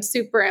definitely am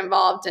super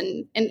involved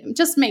and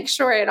just make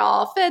sure it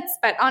all fits.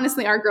 But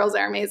honestly, our girls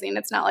are amazing.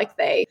 It's not like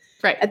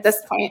at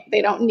this point,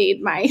 they don't need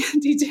my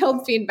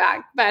detailed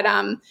feedback. But,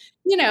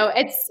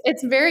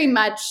 it's very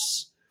much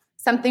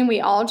something we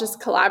all just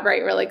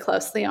collaborate really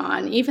closely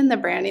on. Even the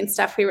branding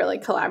stuff we really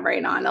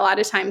collaborate on. A lot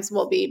of times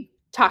we'll be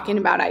talking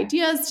about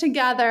ideas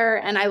together.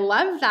 And I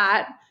love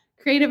that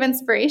creative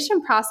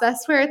inspiration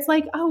process where it's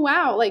like, oh,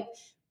 wow, like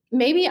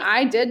maybe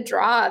I did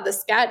draw the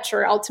sketch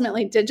or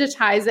ultimately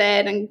digitize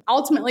it and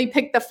ultimately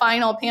pick the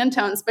final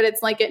Pantones, but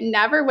it's like it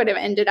never would have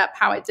ended up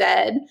how it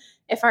did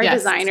if our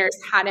designers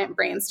hadn't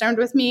brainstormed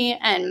with me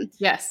and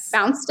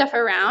bounced stuff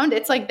around.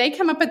 It's like they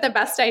come up with the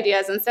best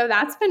ideas. And so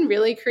that's been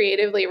really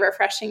creatively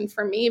refreshing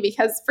for me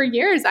because for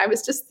years I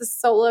was just the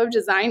solo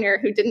designer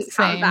who didn't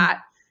have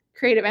that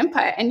creative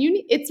input. And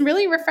it's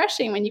really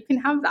refreshing when you can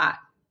have that.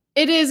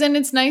 It is. And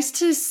it's nice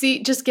to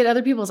just get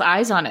other people's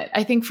eyes on it.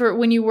 I think for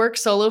when you work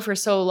solo for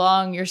so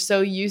long, you're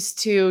so used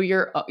to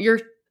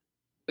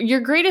your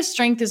greatest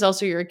strength is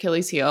also your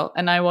Achilles heel.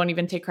 And I won't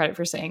even take credit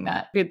for saying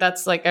that.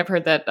 That's like, I've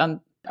heard that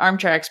on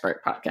Armchair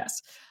Expert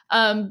podcast.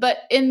 But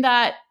in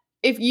that,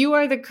 if you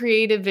are the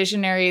creative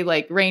visionary,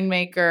 like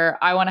rainmaker,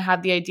 I want to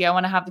have the idea, I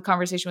want to have the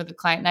conversation with the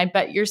client. And I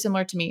bet you're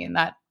similar to me in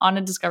that on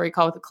a discovery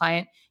call with a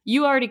client,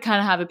 you already kind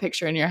of have a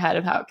picture in your head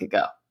of how it could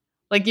go.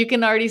 Like you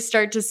can already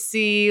start to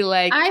see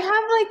like... I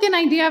have like an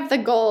idea of the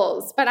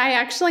goals, but I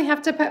actually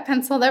have to put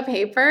pencil to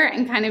paper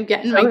and kind of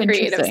get in my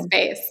creative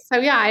space. So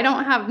yeah, I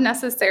don't have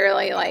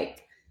necessarily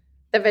like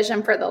the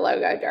vision for the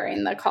logo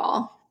during the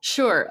call.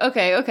 Sure.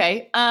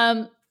 Okay.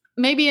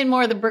 Maybe in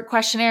more of the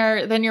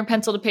questionnaire than your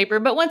pencil to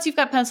paper. But once you've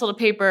got pencil to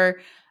paper,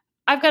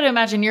 I've got to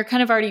imagine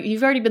you've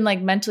already been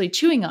like mentally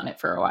chewing on it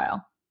for a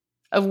while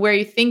of where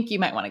you think you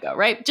might want to go,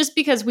 right? Just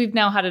because we've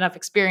now had enough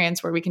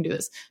experience where we can do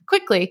this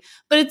quickly.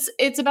 But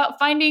it's about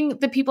finding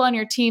the people on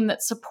your team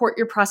that support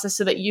your process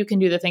so that you can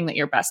do the thing that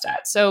you're best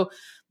at. So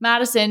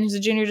Madison, who's a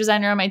junior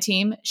designer on my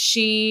team,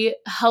 she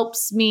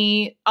helps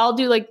me. I'll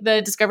do like the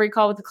discovery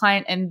call with the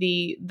client and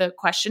the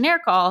questionnaire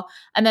call,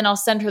 and then I'll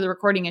send her the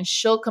recording and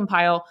she'll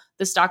compile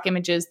the stock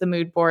images, the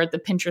mood board, the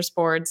Pinterest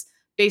boards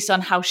based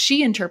on how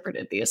she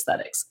interpreted the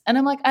aesthetics. And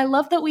I'm like, I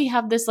love that we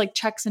have this like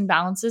checks and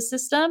balances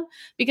system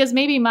because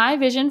maybe my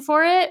vision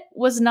for it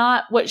was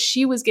not what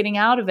she was getting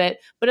out of it,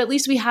 but at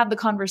least we have the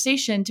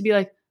conversation to be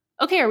like,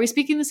 okay, are we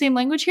speaking the same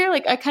language here?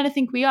 Like, I kind of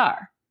think we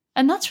are.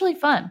 And that's really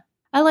fun.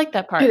 I like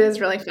that part. It is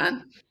really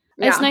fun.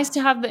 Yeah. It's nice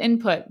to have the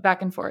input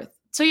back and forth.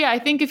 So yeah, I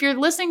think if you're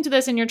listening to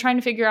this and you're trying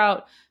to figure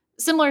out,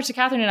 similar to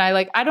Catherine and I,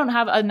 like I don't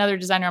have another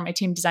designer on my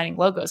team designing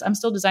logos. I'm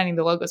still designing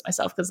the logos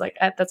myself because like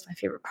that's my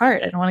favorite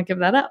part. I don't want to give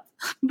that up,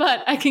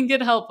 but I can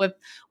get help with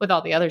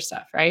all the other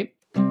stuff, right?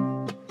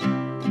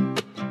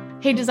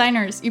 Hey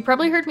designers, you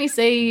probably heard me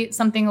say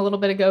something a little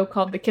bit ago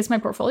called the Kiss My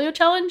Portfolio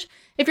Challenge.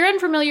 If you're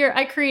unfamiliar,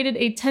 I created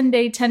a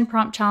 10-day,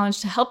 10-prompt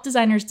challenge to help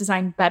designers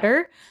design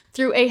better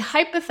through a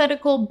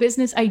hypothetical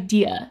business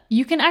idea.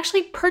 You can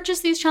actually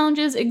purchase these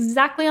challenges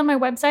exactly on my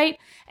website,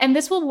 and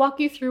this will walk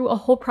you through a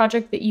whole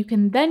project that you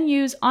can then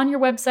use on your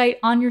website,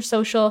 on your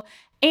social,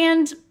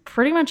 and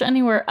pretty much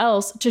anywhere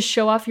else to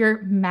show off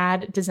your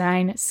mad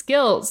design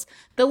skills.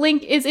 The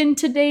link is in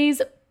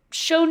today's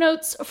show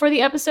notes for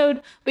the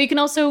episode, but you can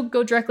also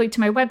go directly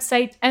to my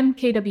website,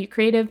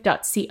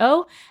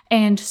 mkwcreative.co,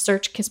 and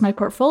search Kiss My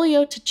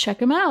Portfolio to check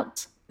them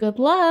out. Good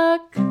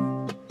luck!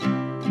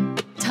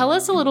 Tell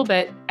us a little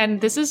bit,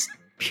 and this is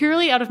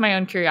purely out of my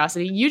own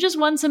curiosity, you just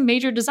won some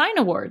major design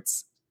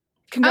awards.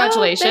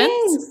 Congratulations.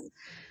 Oh, thanks.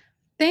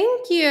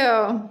 Thank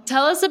you.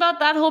 Tell us about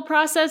that whole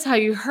process, how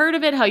you heard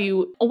of it, how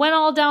you went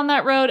all down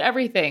that road,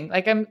 everything.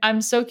 Like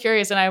I'm so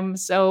curious and I'm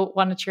so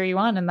want to cheer you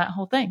on in that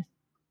whole thing.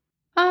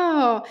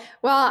 Oh,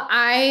 well,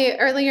 I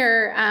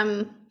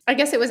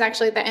guess it was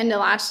actually at the end of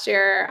last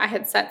year, I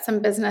had set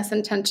some business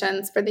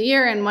intentions for the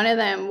year. And one of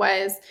them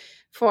was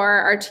for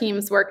our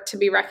team's work to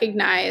be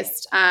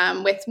recognized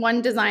with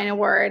one design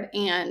award.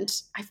 And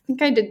I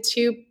think I did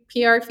 2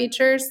 PR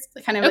features,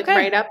 kind of like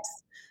write-ups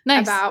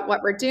about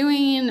what we're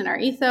doing and our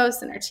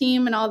ethos and our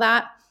team and all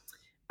that.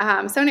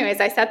 So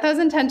anyways, I set those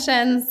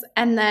intentions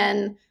and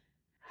then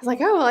I was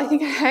like, oh, well, I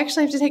think I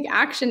actually have to take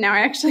action now.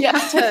 I actually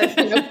have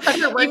to put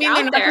her work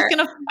out there. They're not just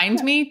going to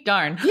find me?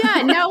 Darn.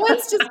 Yeah, no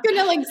one's just going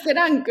to like sit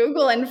on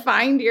Google and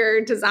find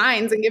your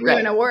designs and give you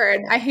an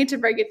award. I hate to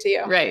break it to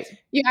you. Right.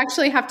 You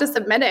actually have to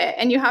submit it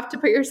and you have to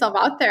put yourself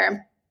out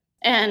there.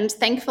 And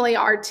thankfully,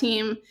 our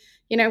team,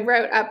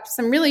 wrote up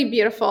some really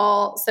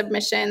beautiful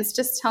submissions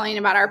just telling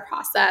about our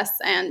process.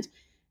 And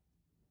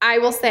I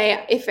will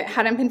say, if it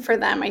hadn't been for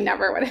them, I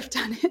never would have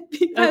done it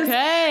because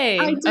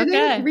I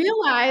didn't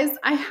realize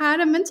I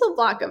had a mental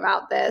block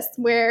about this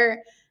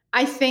where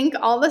I think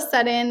all of a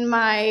sudden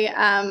my,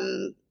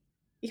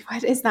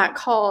 what is that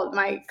called?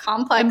 My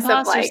complex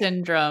imposter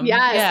syndrome.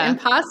 Yes,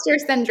 imposter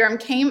syndrome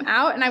came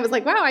out and I was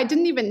like, wow, I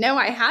didn't even know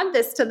I had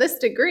this to this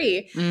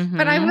degree. Mm-hmm.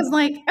 But I was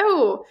like,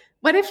 oh,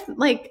 what if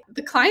like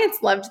the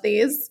clients loved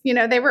these?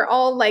 They were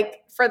all like,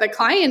 for the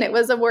client, it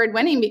was award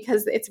winning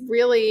because it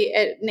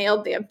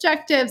nailed the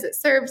objectives. It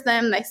serves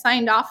them. They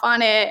signed off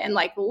on it and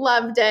like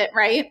loved it.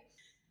 Right.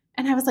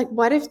 And I was like,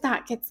 what if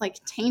that gets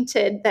like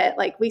tainted, that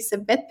like we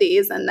submit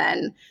these and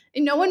then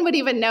no one would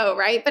even know,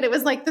 right? But it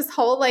was like this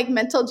whole like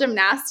mental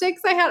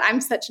gymnastics I had.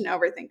 I'm such an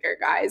overthinker,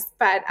 guys.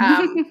 But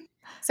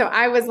so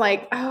I was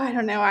like, oh, I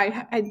don't know.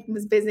 I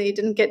was busy,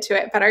 didn't get to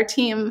it. But our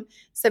team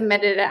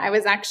submitted it. I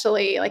was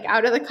actually like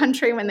out of the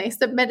country when they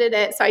submitted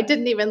it. So I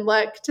didn't even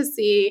look to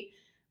see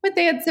what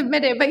they had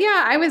submitted. But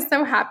yeah, I was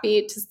so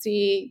happy to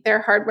see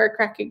their hard work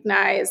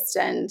recognized.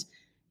 And,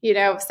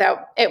 so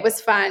it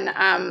was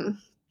fun.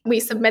 We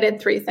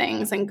submitted 3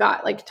 things and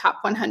got like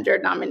top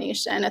 100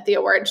 nomination at the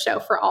award show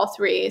for all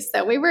 3.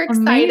 So we were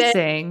excited.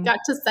 Amazing. Got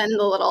to send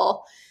the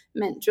little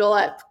mint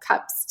julep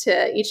cups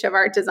to each of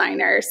our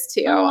designers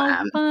too.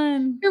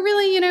 Fun. Who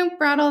really,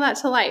 brought all that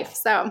to life.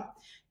 So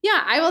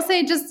yeah, I will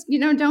say just,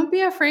 don't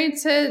be afraid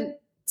to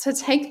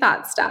take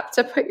that step,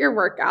 to put your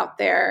work out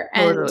there.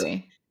 And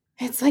Totally.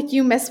 it's like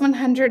you miss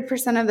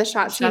 100% of the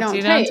shots you don't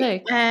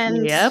take.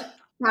 And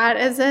that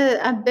is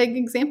a big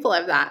example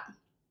of that.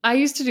 I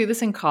used to do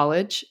this in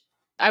college.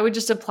 I would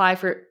just apply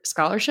for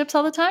scholarships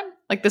all the time.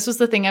 Like this was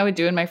the thing I would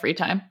do in my free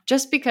time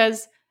just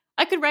because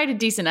I could write a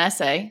decent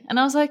essay. And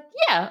I was like,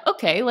 yeah,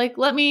 okay, like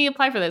let me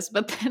apply for this.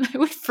 But then I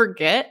would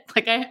forget.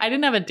 Like I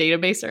didn't have a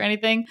database or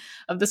anything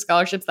of the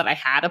scholarships that I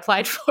had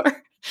applied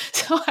for.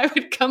 So I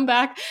would come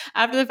back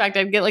after the fact.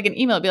 I'd get like an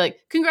email, it'd be like,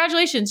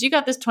 congratulations, you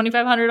got this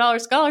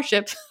 $2,500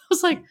 scholarship. I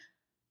was like,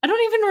 I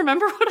don't even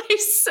remember what I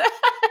said.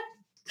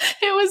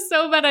 It was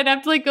so bad. I'd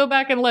have to like go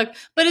back and look,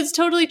 but it's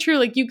totally true.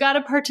 Like you got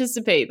to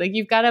participate. Like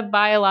you've got to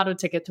buy a lotto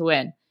ticket to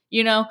win,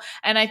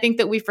 And I think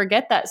that we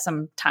forget that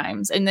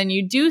sometimes. And then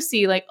you do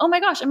see like, oh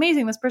my gosh,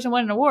 amazing. This person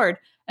won an award.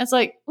 And it's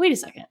like, wait a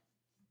second.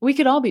 We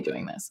could all be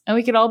doing this and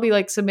we could all be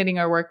like submitting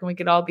our work and we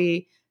could all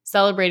be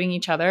celebrating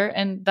each other.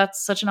 And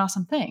that's such an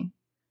awesome thing.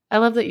 I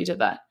love that you did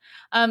that.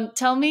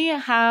 Tell me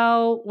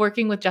how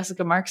working with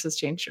Jessica Marks has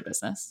changed your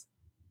business.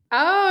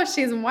 Oh,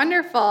 she's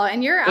wonderful.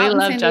 And you're out in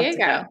San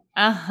Diego.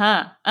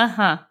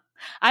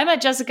 I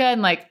met Jessica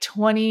in like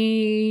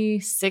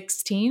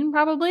 2016,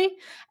 probably.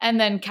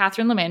 And then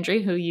Catherine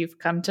Lemandry, who you've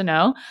come to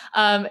know,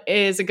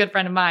 is a good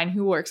friend of mine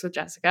who works with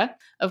Jessica,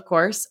 of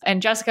course.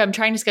 And Jessica, I'm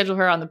trying to schedule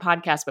her on the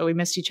podcast, but we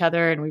missed each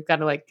other and we've got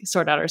to like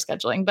sort out our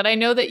scheduling. But I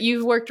know that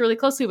you've worked really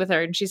closely with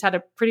her and she's had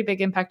a pretty big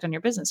impact on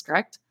your business,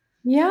 correct?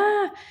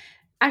 Yeah.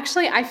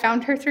 Actually, I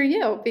found her through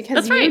you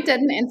because you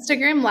did an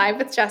Instagram live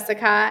with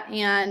Jessica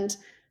and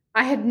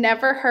I had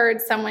never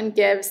heard someone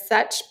give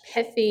such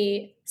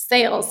pithy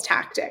sales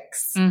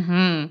tactics.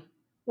 Mm-hmm.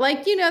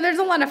 Like, there's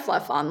a lot of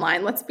fluff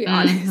online, let's be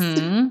honest.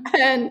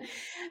 And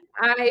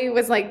I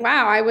was like,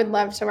 wow, I would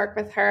love to work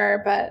with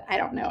her, but I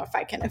don't know if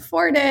I can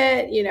afford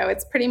it.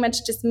 It's pretty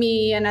much just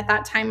me. And at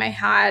that time I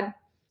had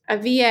a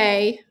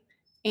VA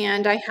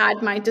and I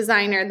had my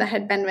designer that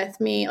had been with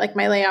me, like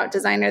my layout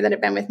designer that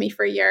had been with me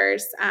for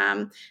years.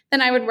 Then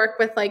I would work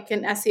with like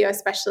an SEO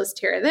specialist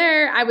here or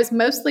there. I was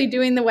mostly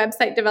doing the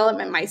website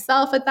development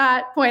myself at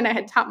that point. I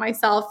had taught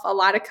myself a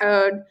lot of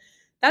code.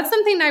 That's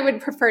something I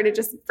would prefer to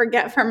just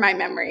forget from my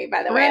memory,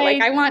 by the way.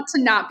 Like I want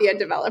to not be a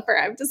developer.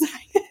 I've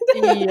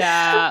decided.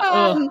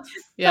 Yeah.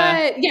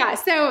 But yeah,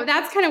 so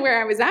that's kind of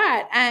where I was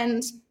at.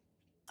 And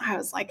I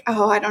was like,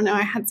 oh, I don't know.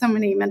 I had so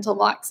many mental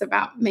blocks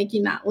about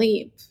making that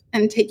leap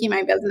and taking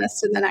my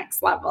business to the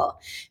next level.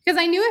 Because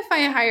I knew if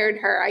I hired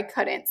her, I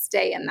couldn't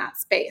stay in that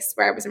space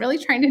where I was really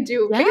trying to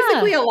do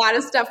basically a lot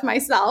of stuff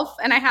myself.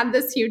 And I had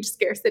this huge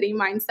scarcity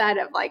mindset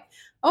of like,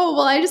 oh,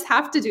 well, I just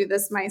have to do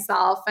this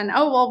myself. And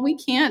oh, well, we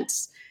can't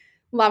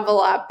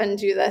level up and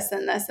do this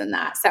and this and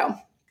that. So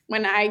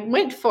when I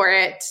went for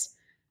it,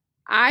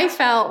 I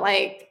felt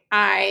like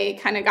I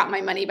kind of got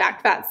my money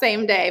back that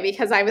same day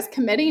because I was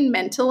committing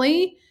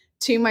mentally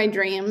to my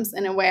dreams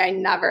in a way I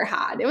never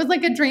had. It was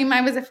like a dream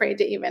I was afraid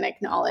to even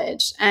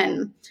acknowledge.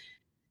 And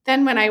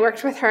then when I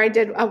worked with her, I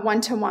did a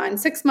 1-to-1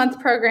 6-month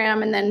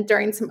program. And then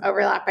during some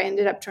overlap, I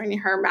ended up joining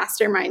her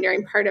mastermind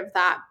during part of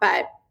that.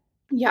 But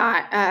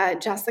yeah,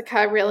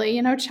 Jessica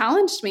really,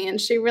 challenged me and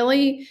she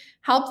really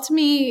helped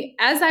me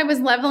as I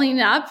was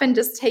leveling up and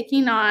just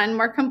taking on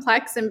more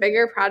complex and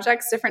bigger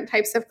projects, different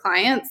types of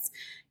clients.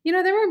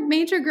 There were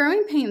major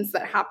growing pains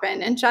that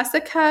happened. And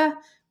Jessica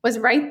was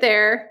right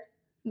there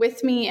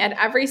with me at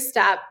every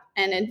step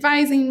and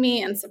advising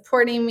me and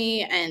supporting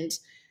me. And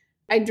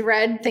I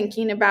dread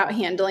thinking about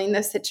handling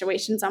those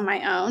situations on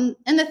my own.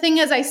 And the thing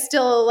is, I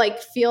still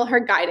feel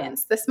her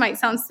guidance. This might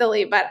sound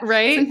silly, but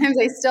sometimes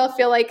I still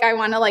feel like I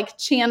want to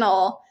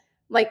channel,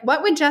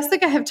 what would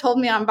Jessica have told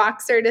me on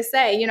Voxer to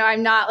say?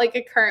 I'm not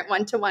a current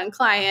 1-to-1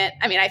 client.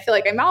 I mean, I feel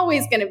like I'm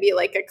always going to be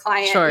a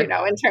client,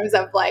 in terms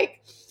of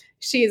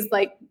she's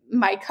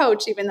my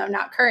coach, even though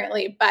not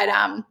currently. But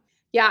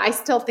yeah, I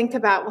still think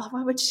about, well,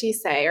 what would she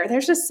say? Or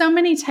there's just so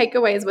many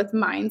takeaways with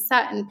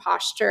mindset and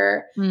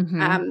posture,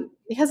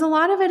 because a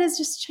lot of it is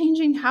just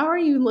changing. How are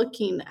you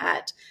looking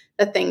at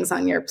the things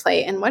on your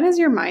plate? And what is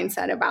your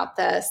mindset about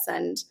this?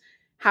 And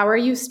How are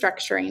you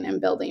structuring and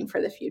building for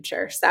the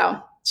future?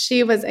 So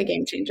she was a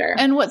game changer.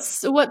 And what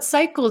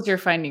cycles you're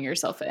finding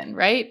yourself in,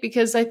 right?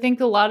 Because I think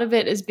a lot of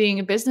it is being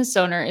a business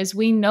owner is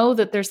we know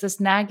that there's this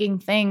nagging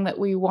thing that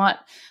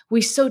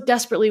we so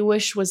desperately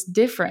wish was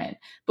different,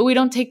 but we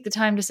don't take the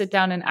time to sit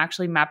down and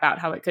actually map out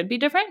how it could be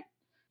different.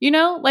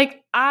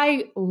 Like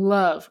I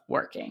love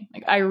working.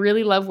 Like I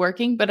really love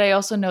working, but I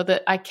also know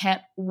that I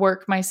can't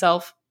work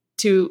myself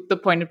to the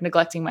point of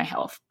neglecting my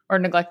health or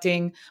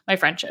neglecting my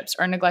friendships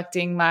or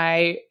neglecting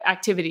my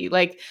activity.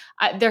 Like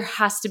there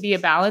has to be a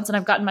balance, and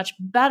I've gotten much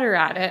better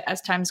at it as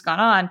time's gone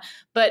on.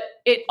 But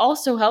it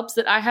also helps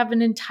that I have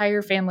an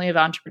entire family of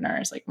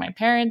entrepreneurs. Like my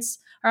parents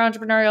are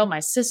entrepreneurial,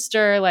 my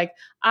sister, like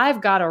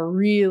I've got a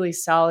really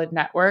solid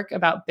network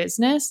about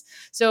business.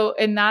 So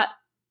in that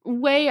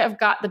way, I've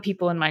got the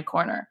people in my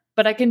corner.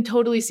 But I can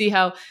totally see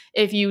how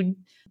if you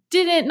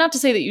didn't, not to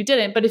say that you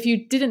didn't, but if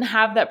you didn't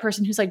have that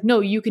person who's like,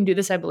 no, you can do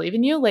this, I believe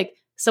in you, like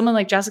someone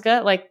like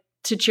Jessica, like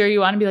to cheer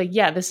you on and be like,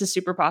 yeah, this is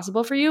super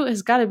possible for you,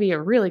 has got to be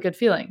a really good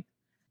feeling.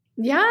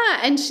 Yeah.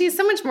 And she's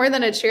so much more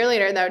than a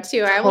cheerleader though,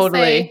 too. I will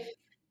say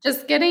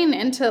just getting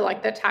into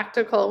like the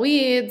tactical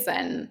weeds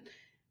and,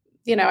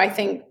 I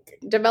think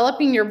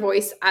developing your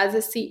voice as a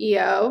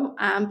CEO,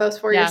 both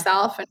for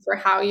yourself and for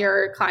how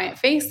you're client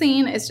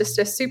facing is just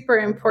a super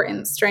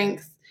important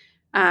strength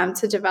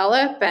to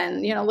develop.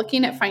 And,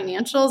 looking at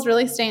financials,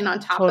 really staying on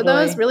top of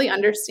those, really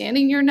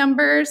understanding your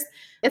numbers.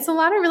 It's a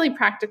lot of really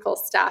practical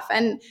stuff.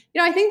 And,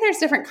 I think there's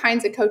different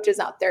kinds of coaches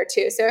out there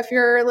too. So if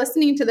you're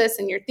listening to this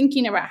and you're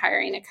thinking about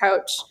hiring a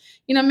coach,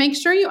 make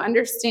sure you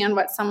understand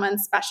what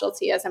someone's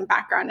specialty is and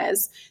background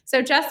is.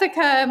 So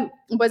Jessica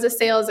was a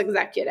sales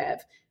executive,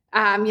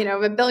 of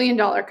 $1 billion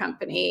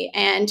company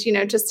and,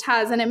 just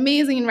has an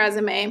amazing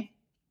resume.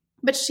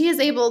 But she is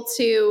able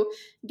to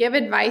give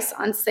advice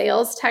on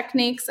sales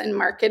techniques and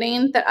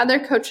marketing that other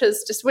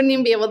coaches just wouldn't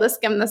even be able to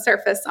skim the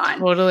surface on.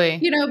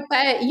 Totally.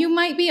 But you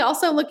might be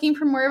also looking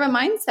for more of a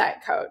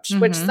mindset coach,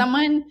 which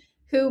someone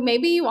who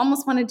maybe you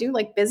almost want to do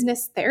like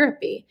business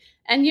therapy.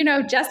 And,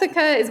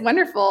 Jessica is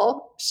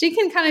wonderful. She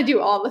can kind of do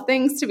all the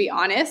things, to be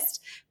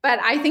honest. But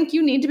I think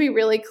you need to be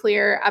really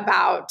clear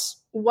about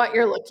what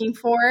you're looking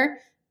for,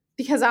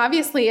 because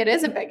obviously it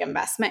is a big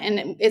investment.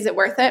 And is it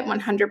worth it?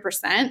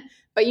 100%.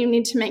 But you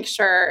need to make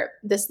sure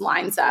this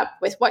lines up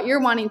with what you're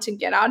wanting to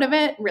get out of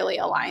it, really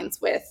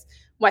aligns with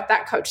what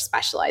that coach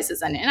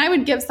specializes in. And I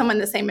would give someone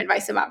the same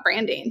advice about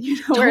branding.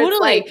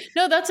 Totally.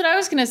 No, that's what I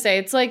was going to say.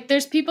 It's like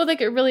there's people that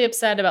get really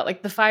upset about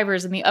like the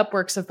Fivers and the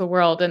Upworks of the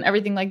world and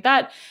everything like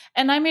that.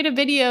 And I made a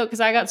video because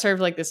I got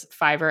served like this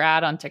Fiverr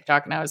ad on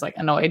TikTok and I was like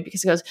annoyed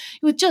because it goes,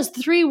 with just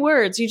 3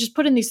 words, you just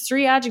put in these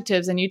 3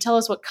 adjectives and you tell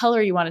us what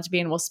color you want it to be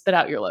and we'll spit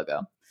out your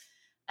logo.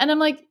 And I'm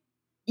like,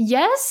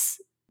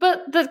 yes,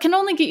 but that can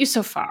only get you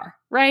so far,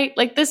 right?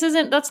 Like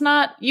that's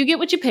not, you get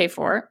what you pay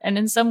for. And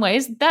in some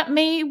ways that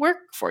may work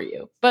for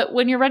you. But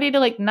when you're ready to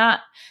like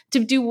not to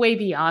do way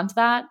beyond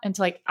that and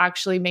to like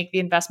actually make the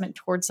investment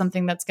towards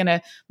something that's going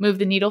to move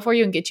the needle for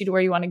you and get you to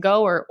where you want to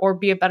go or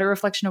be a better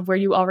reflection of where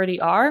you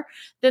already are,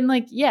 then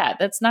like, yeah,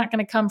 that's not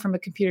going to come from a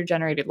computer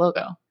generated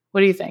logo.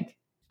 What do you think?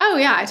 Oh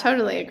yeah, I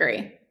totally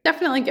agree.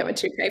 Definitely get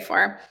what you pay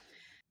for.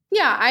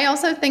 Yeah, I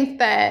also think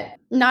that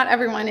not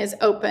everyone is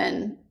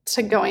open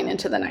to going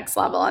into the next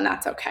level, and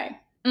that's okay.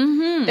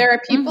 There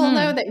are people,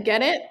 though, that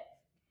get it.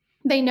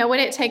 They know what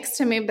it takes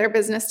to move their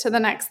business to the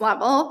next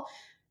level.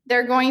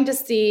 They're going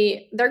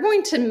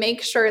to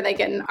make sure they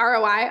get an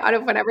ROI out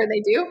of whatever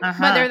they do,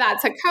 whether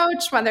that's a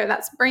coach, whether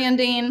that's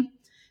branding,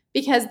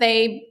 because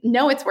they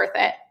know it's worth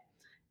it.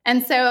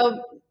 And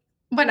so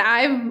what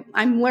I'm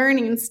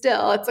learning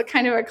still, it's a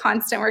kind of a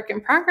constant work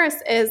in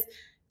progress, is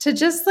to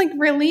just like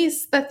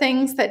release the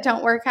things that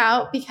don't work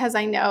out, because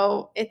I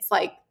know it's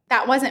like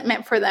that wasn't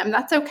meant for them.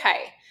 That's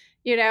okay.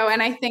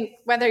 And I think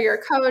whether you're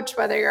a coach,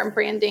 whether you're in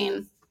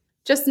branding,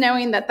 just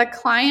knowing that the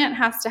client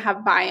has to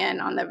have buy-in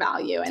on the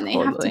value and they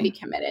have to be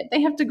committed.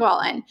 They have to go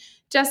all in.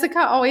 Jessica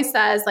always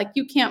says, like,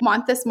 you can't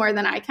want this more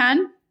than I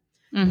can.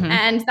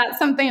 And that's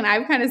something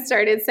I've kind of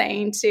started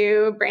saying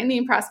to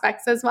branding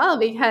prospects as well,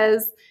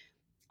 because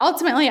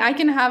ultimately I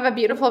can have a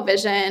beautiful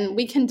vision.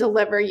 We can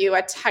deliver you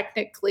a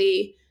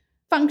technically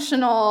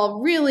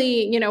functional,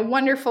 really,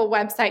 wonderful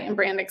website and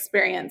brand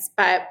experience.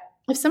 But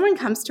if someone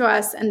comes to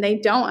us and they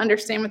don't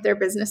understand what their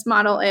business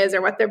model is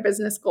or what their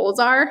business goals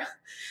are,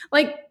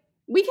 like,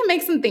 we can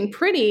make something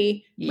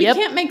pretty. We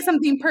can't make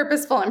something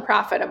purposeful and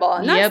profitable.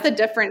 And that's the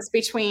difference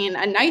between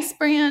a nice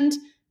brand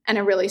and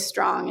a really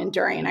strong,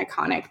 enduring,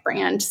 iconic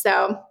brand.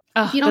 So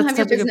if you don't have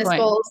your business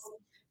goals,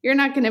 you're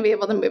not going to be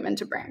able to move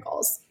into brand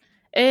goals.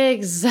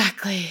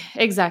 Exactly.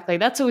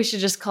 That's what we should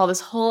just call this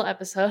whole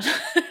episode.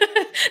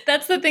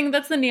 That's the thing.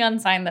 That's the neon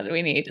sign that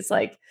we need. It's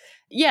like,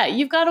 yeah,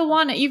 you've got to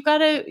want it. You've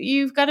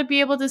got to be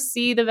able to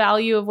see the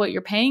value of what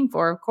you're paying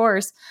for, of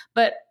course.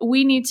 But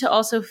we need to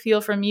also feel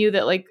from you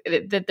that like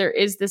that there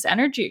is this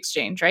energy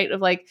exchange, right?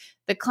 Of like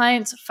the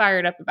client's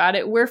fired up about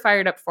it. We're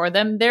fired up for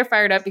them. They're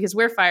fired up because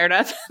we're fired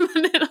up.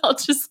 And it all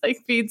just like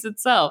feeds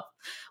itself,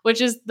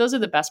 those are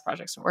the best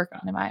projects to work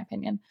on, in my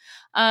opinion.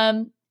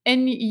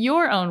 In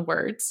your own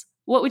words,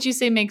 what would you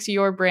say makes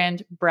your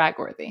brand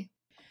brag-worthy?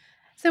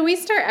 So we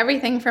start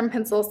everything from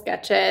pencil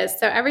sketches.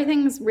 So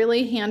everything's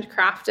really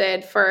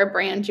handcrafted for a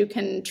brand you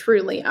can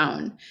truly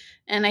own.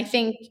 And I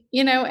think,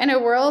 in a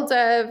world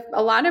of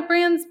a lot of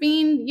brands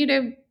being,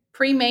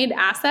 pre-made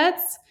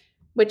assets,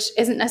 which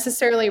isn't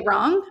necessarily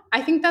wrong,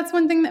 I think that's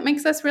one thing that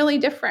makes us really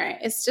different.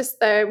 It's just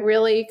the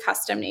really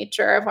custom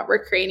nature of what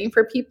we're creating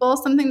for people,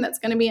 something that's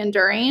going to be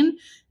enduring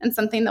and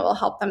something that will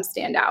help them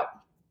stand out.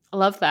 I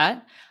love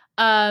that.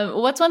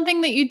 What's one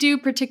thing that you do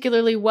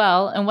particularly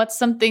well, and what's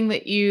something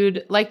that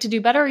you'd like to do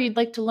better or you'd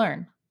like to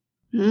learn?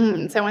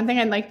 So one thing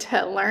I'd like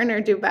to learn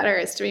or do better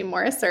is to be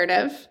more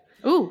assertive.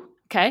 Ooh,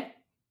 okay.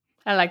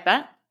 I like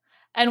that.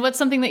 And what's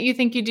something that you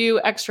think you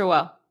do extra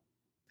well?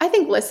 I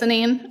think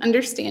listening,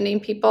 understanding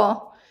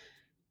people.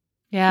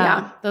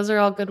 Yeah, those are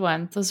all good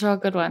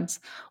ones.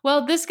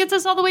 Well, this gets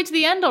us all the way to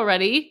the end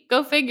already.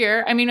 Go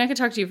figure. I mean, I could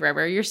talk to you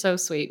forever. You're so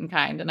sweet and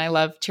kind, and I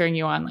love cheering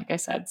you on, like I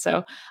said.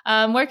 So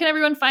where can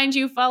everyone find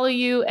you, follow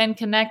you, and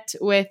connect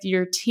with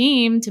your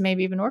team to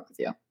maybe even work with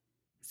you?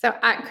 So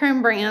at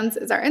Creme Brands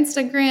is our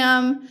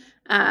Instagram.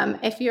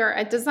 If you're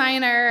a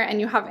designer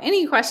and you have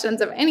any questions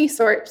of any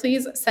sort,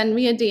 please send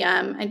me a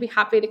DM. I'd be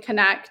happy to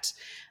connect.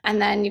 And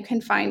then you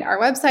can find our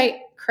website,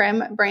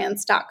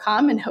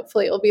 cremebrands.com, and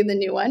hopefully it will be the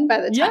new one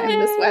by the time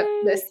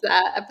this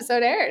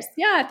episode airs.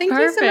 Yeah, thank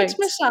you so much,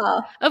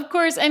 Michelle. Of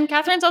course, and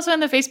Catherine's also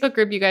in the Facebook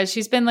group, you guys.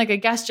 She's been like a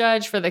guest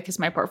judge for the Kiss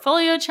My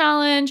Portfolio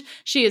Challenge.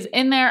 She is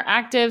in there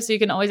active, so you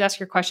can always ask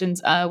your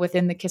questions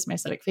within the Kiss My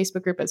Aesthetic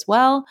Facebook group as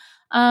well.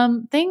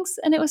 Thanks,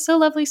 and it was so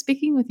lovely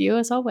speaking with you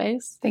as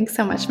always. Thanks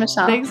so much,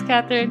 Michelle. Thanks,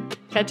 Catherine.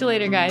 Catch you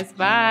later, guys.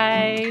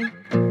 Bye.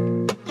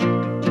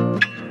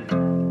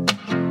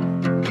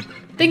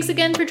 Thanks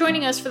again for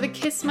joining us for the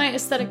Kiss My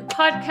Aesthetic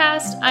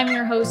podcast. I'm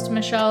your host,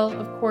 Michelle,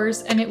 of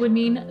course, and it would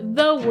mean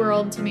the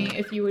world to me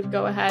if you would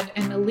go ahead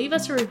and leave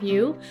us a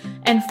review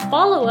and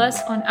follow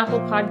us on Apple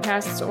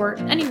Podcasts or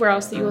anywhere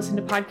else that you listen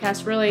to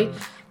podcasts, really.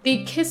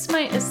 The Kiss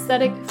My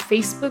Aesthetic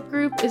Facebook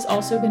group is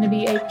also going to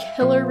be a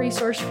killer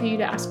resource for you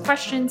to ask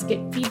questions, get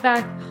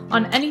feedback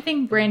on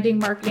anything branding,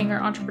 marketing, or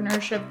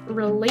entrepreneurship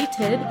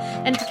related.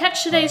 And to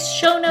catch today's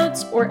show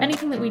notes or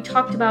anything that we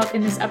talked about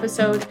in this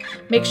episode,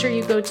 make sure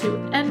you go to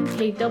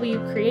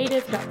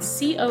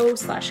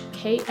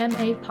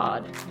mkwcreative.co/KMA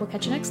pod. We'll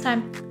catch you next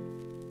time.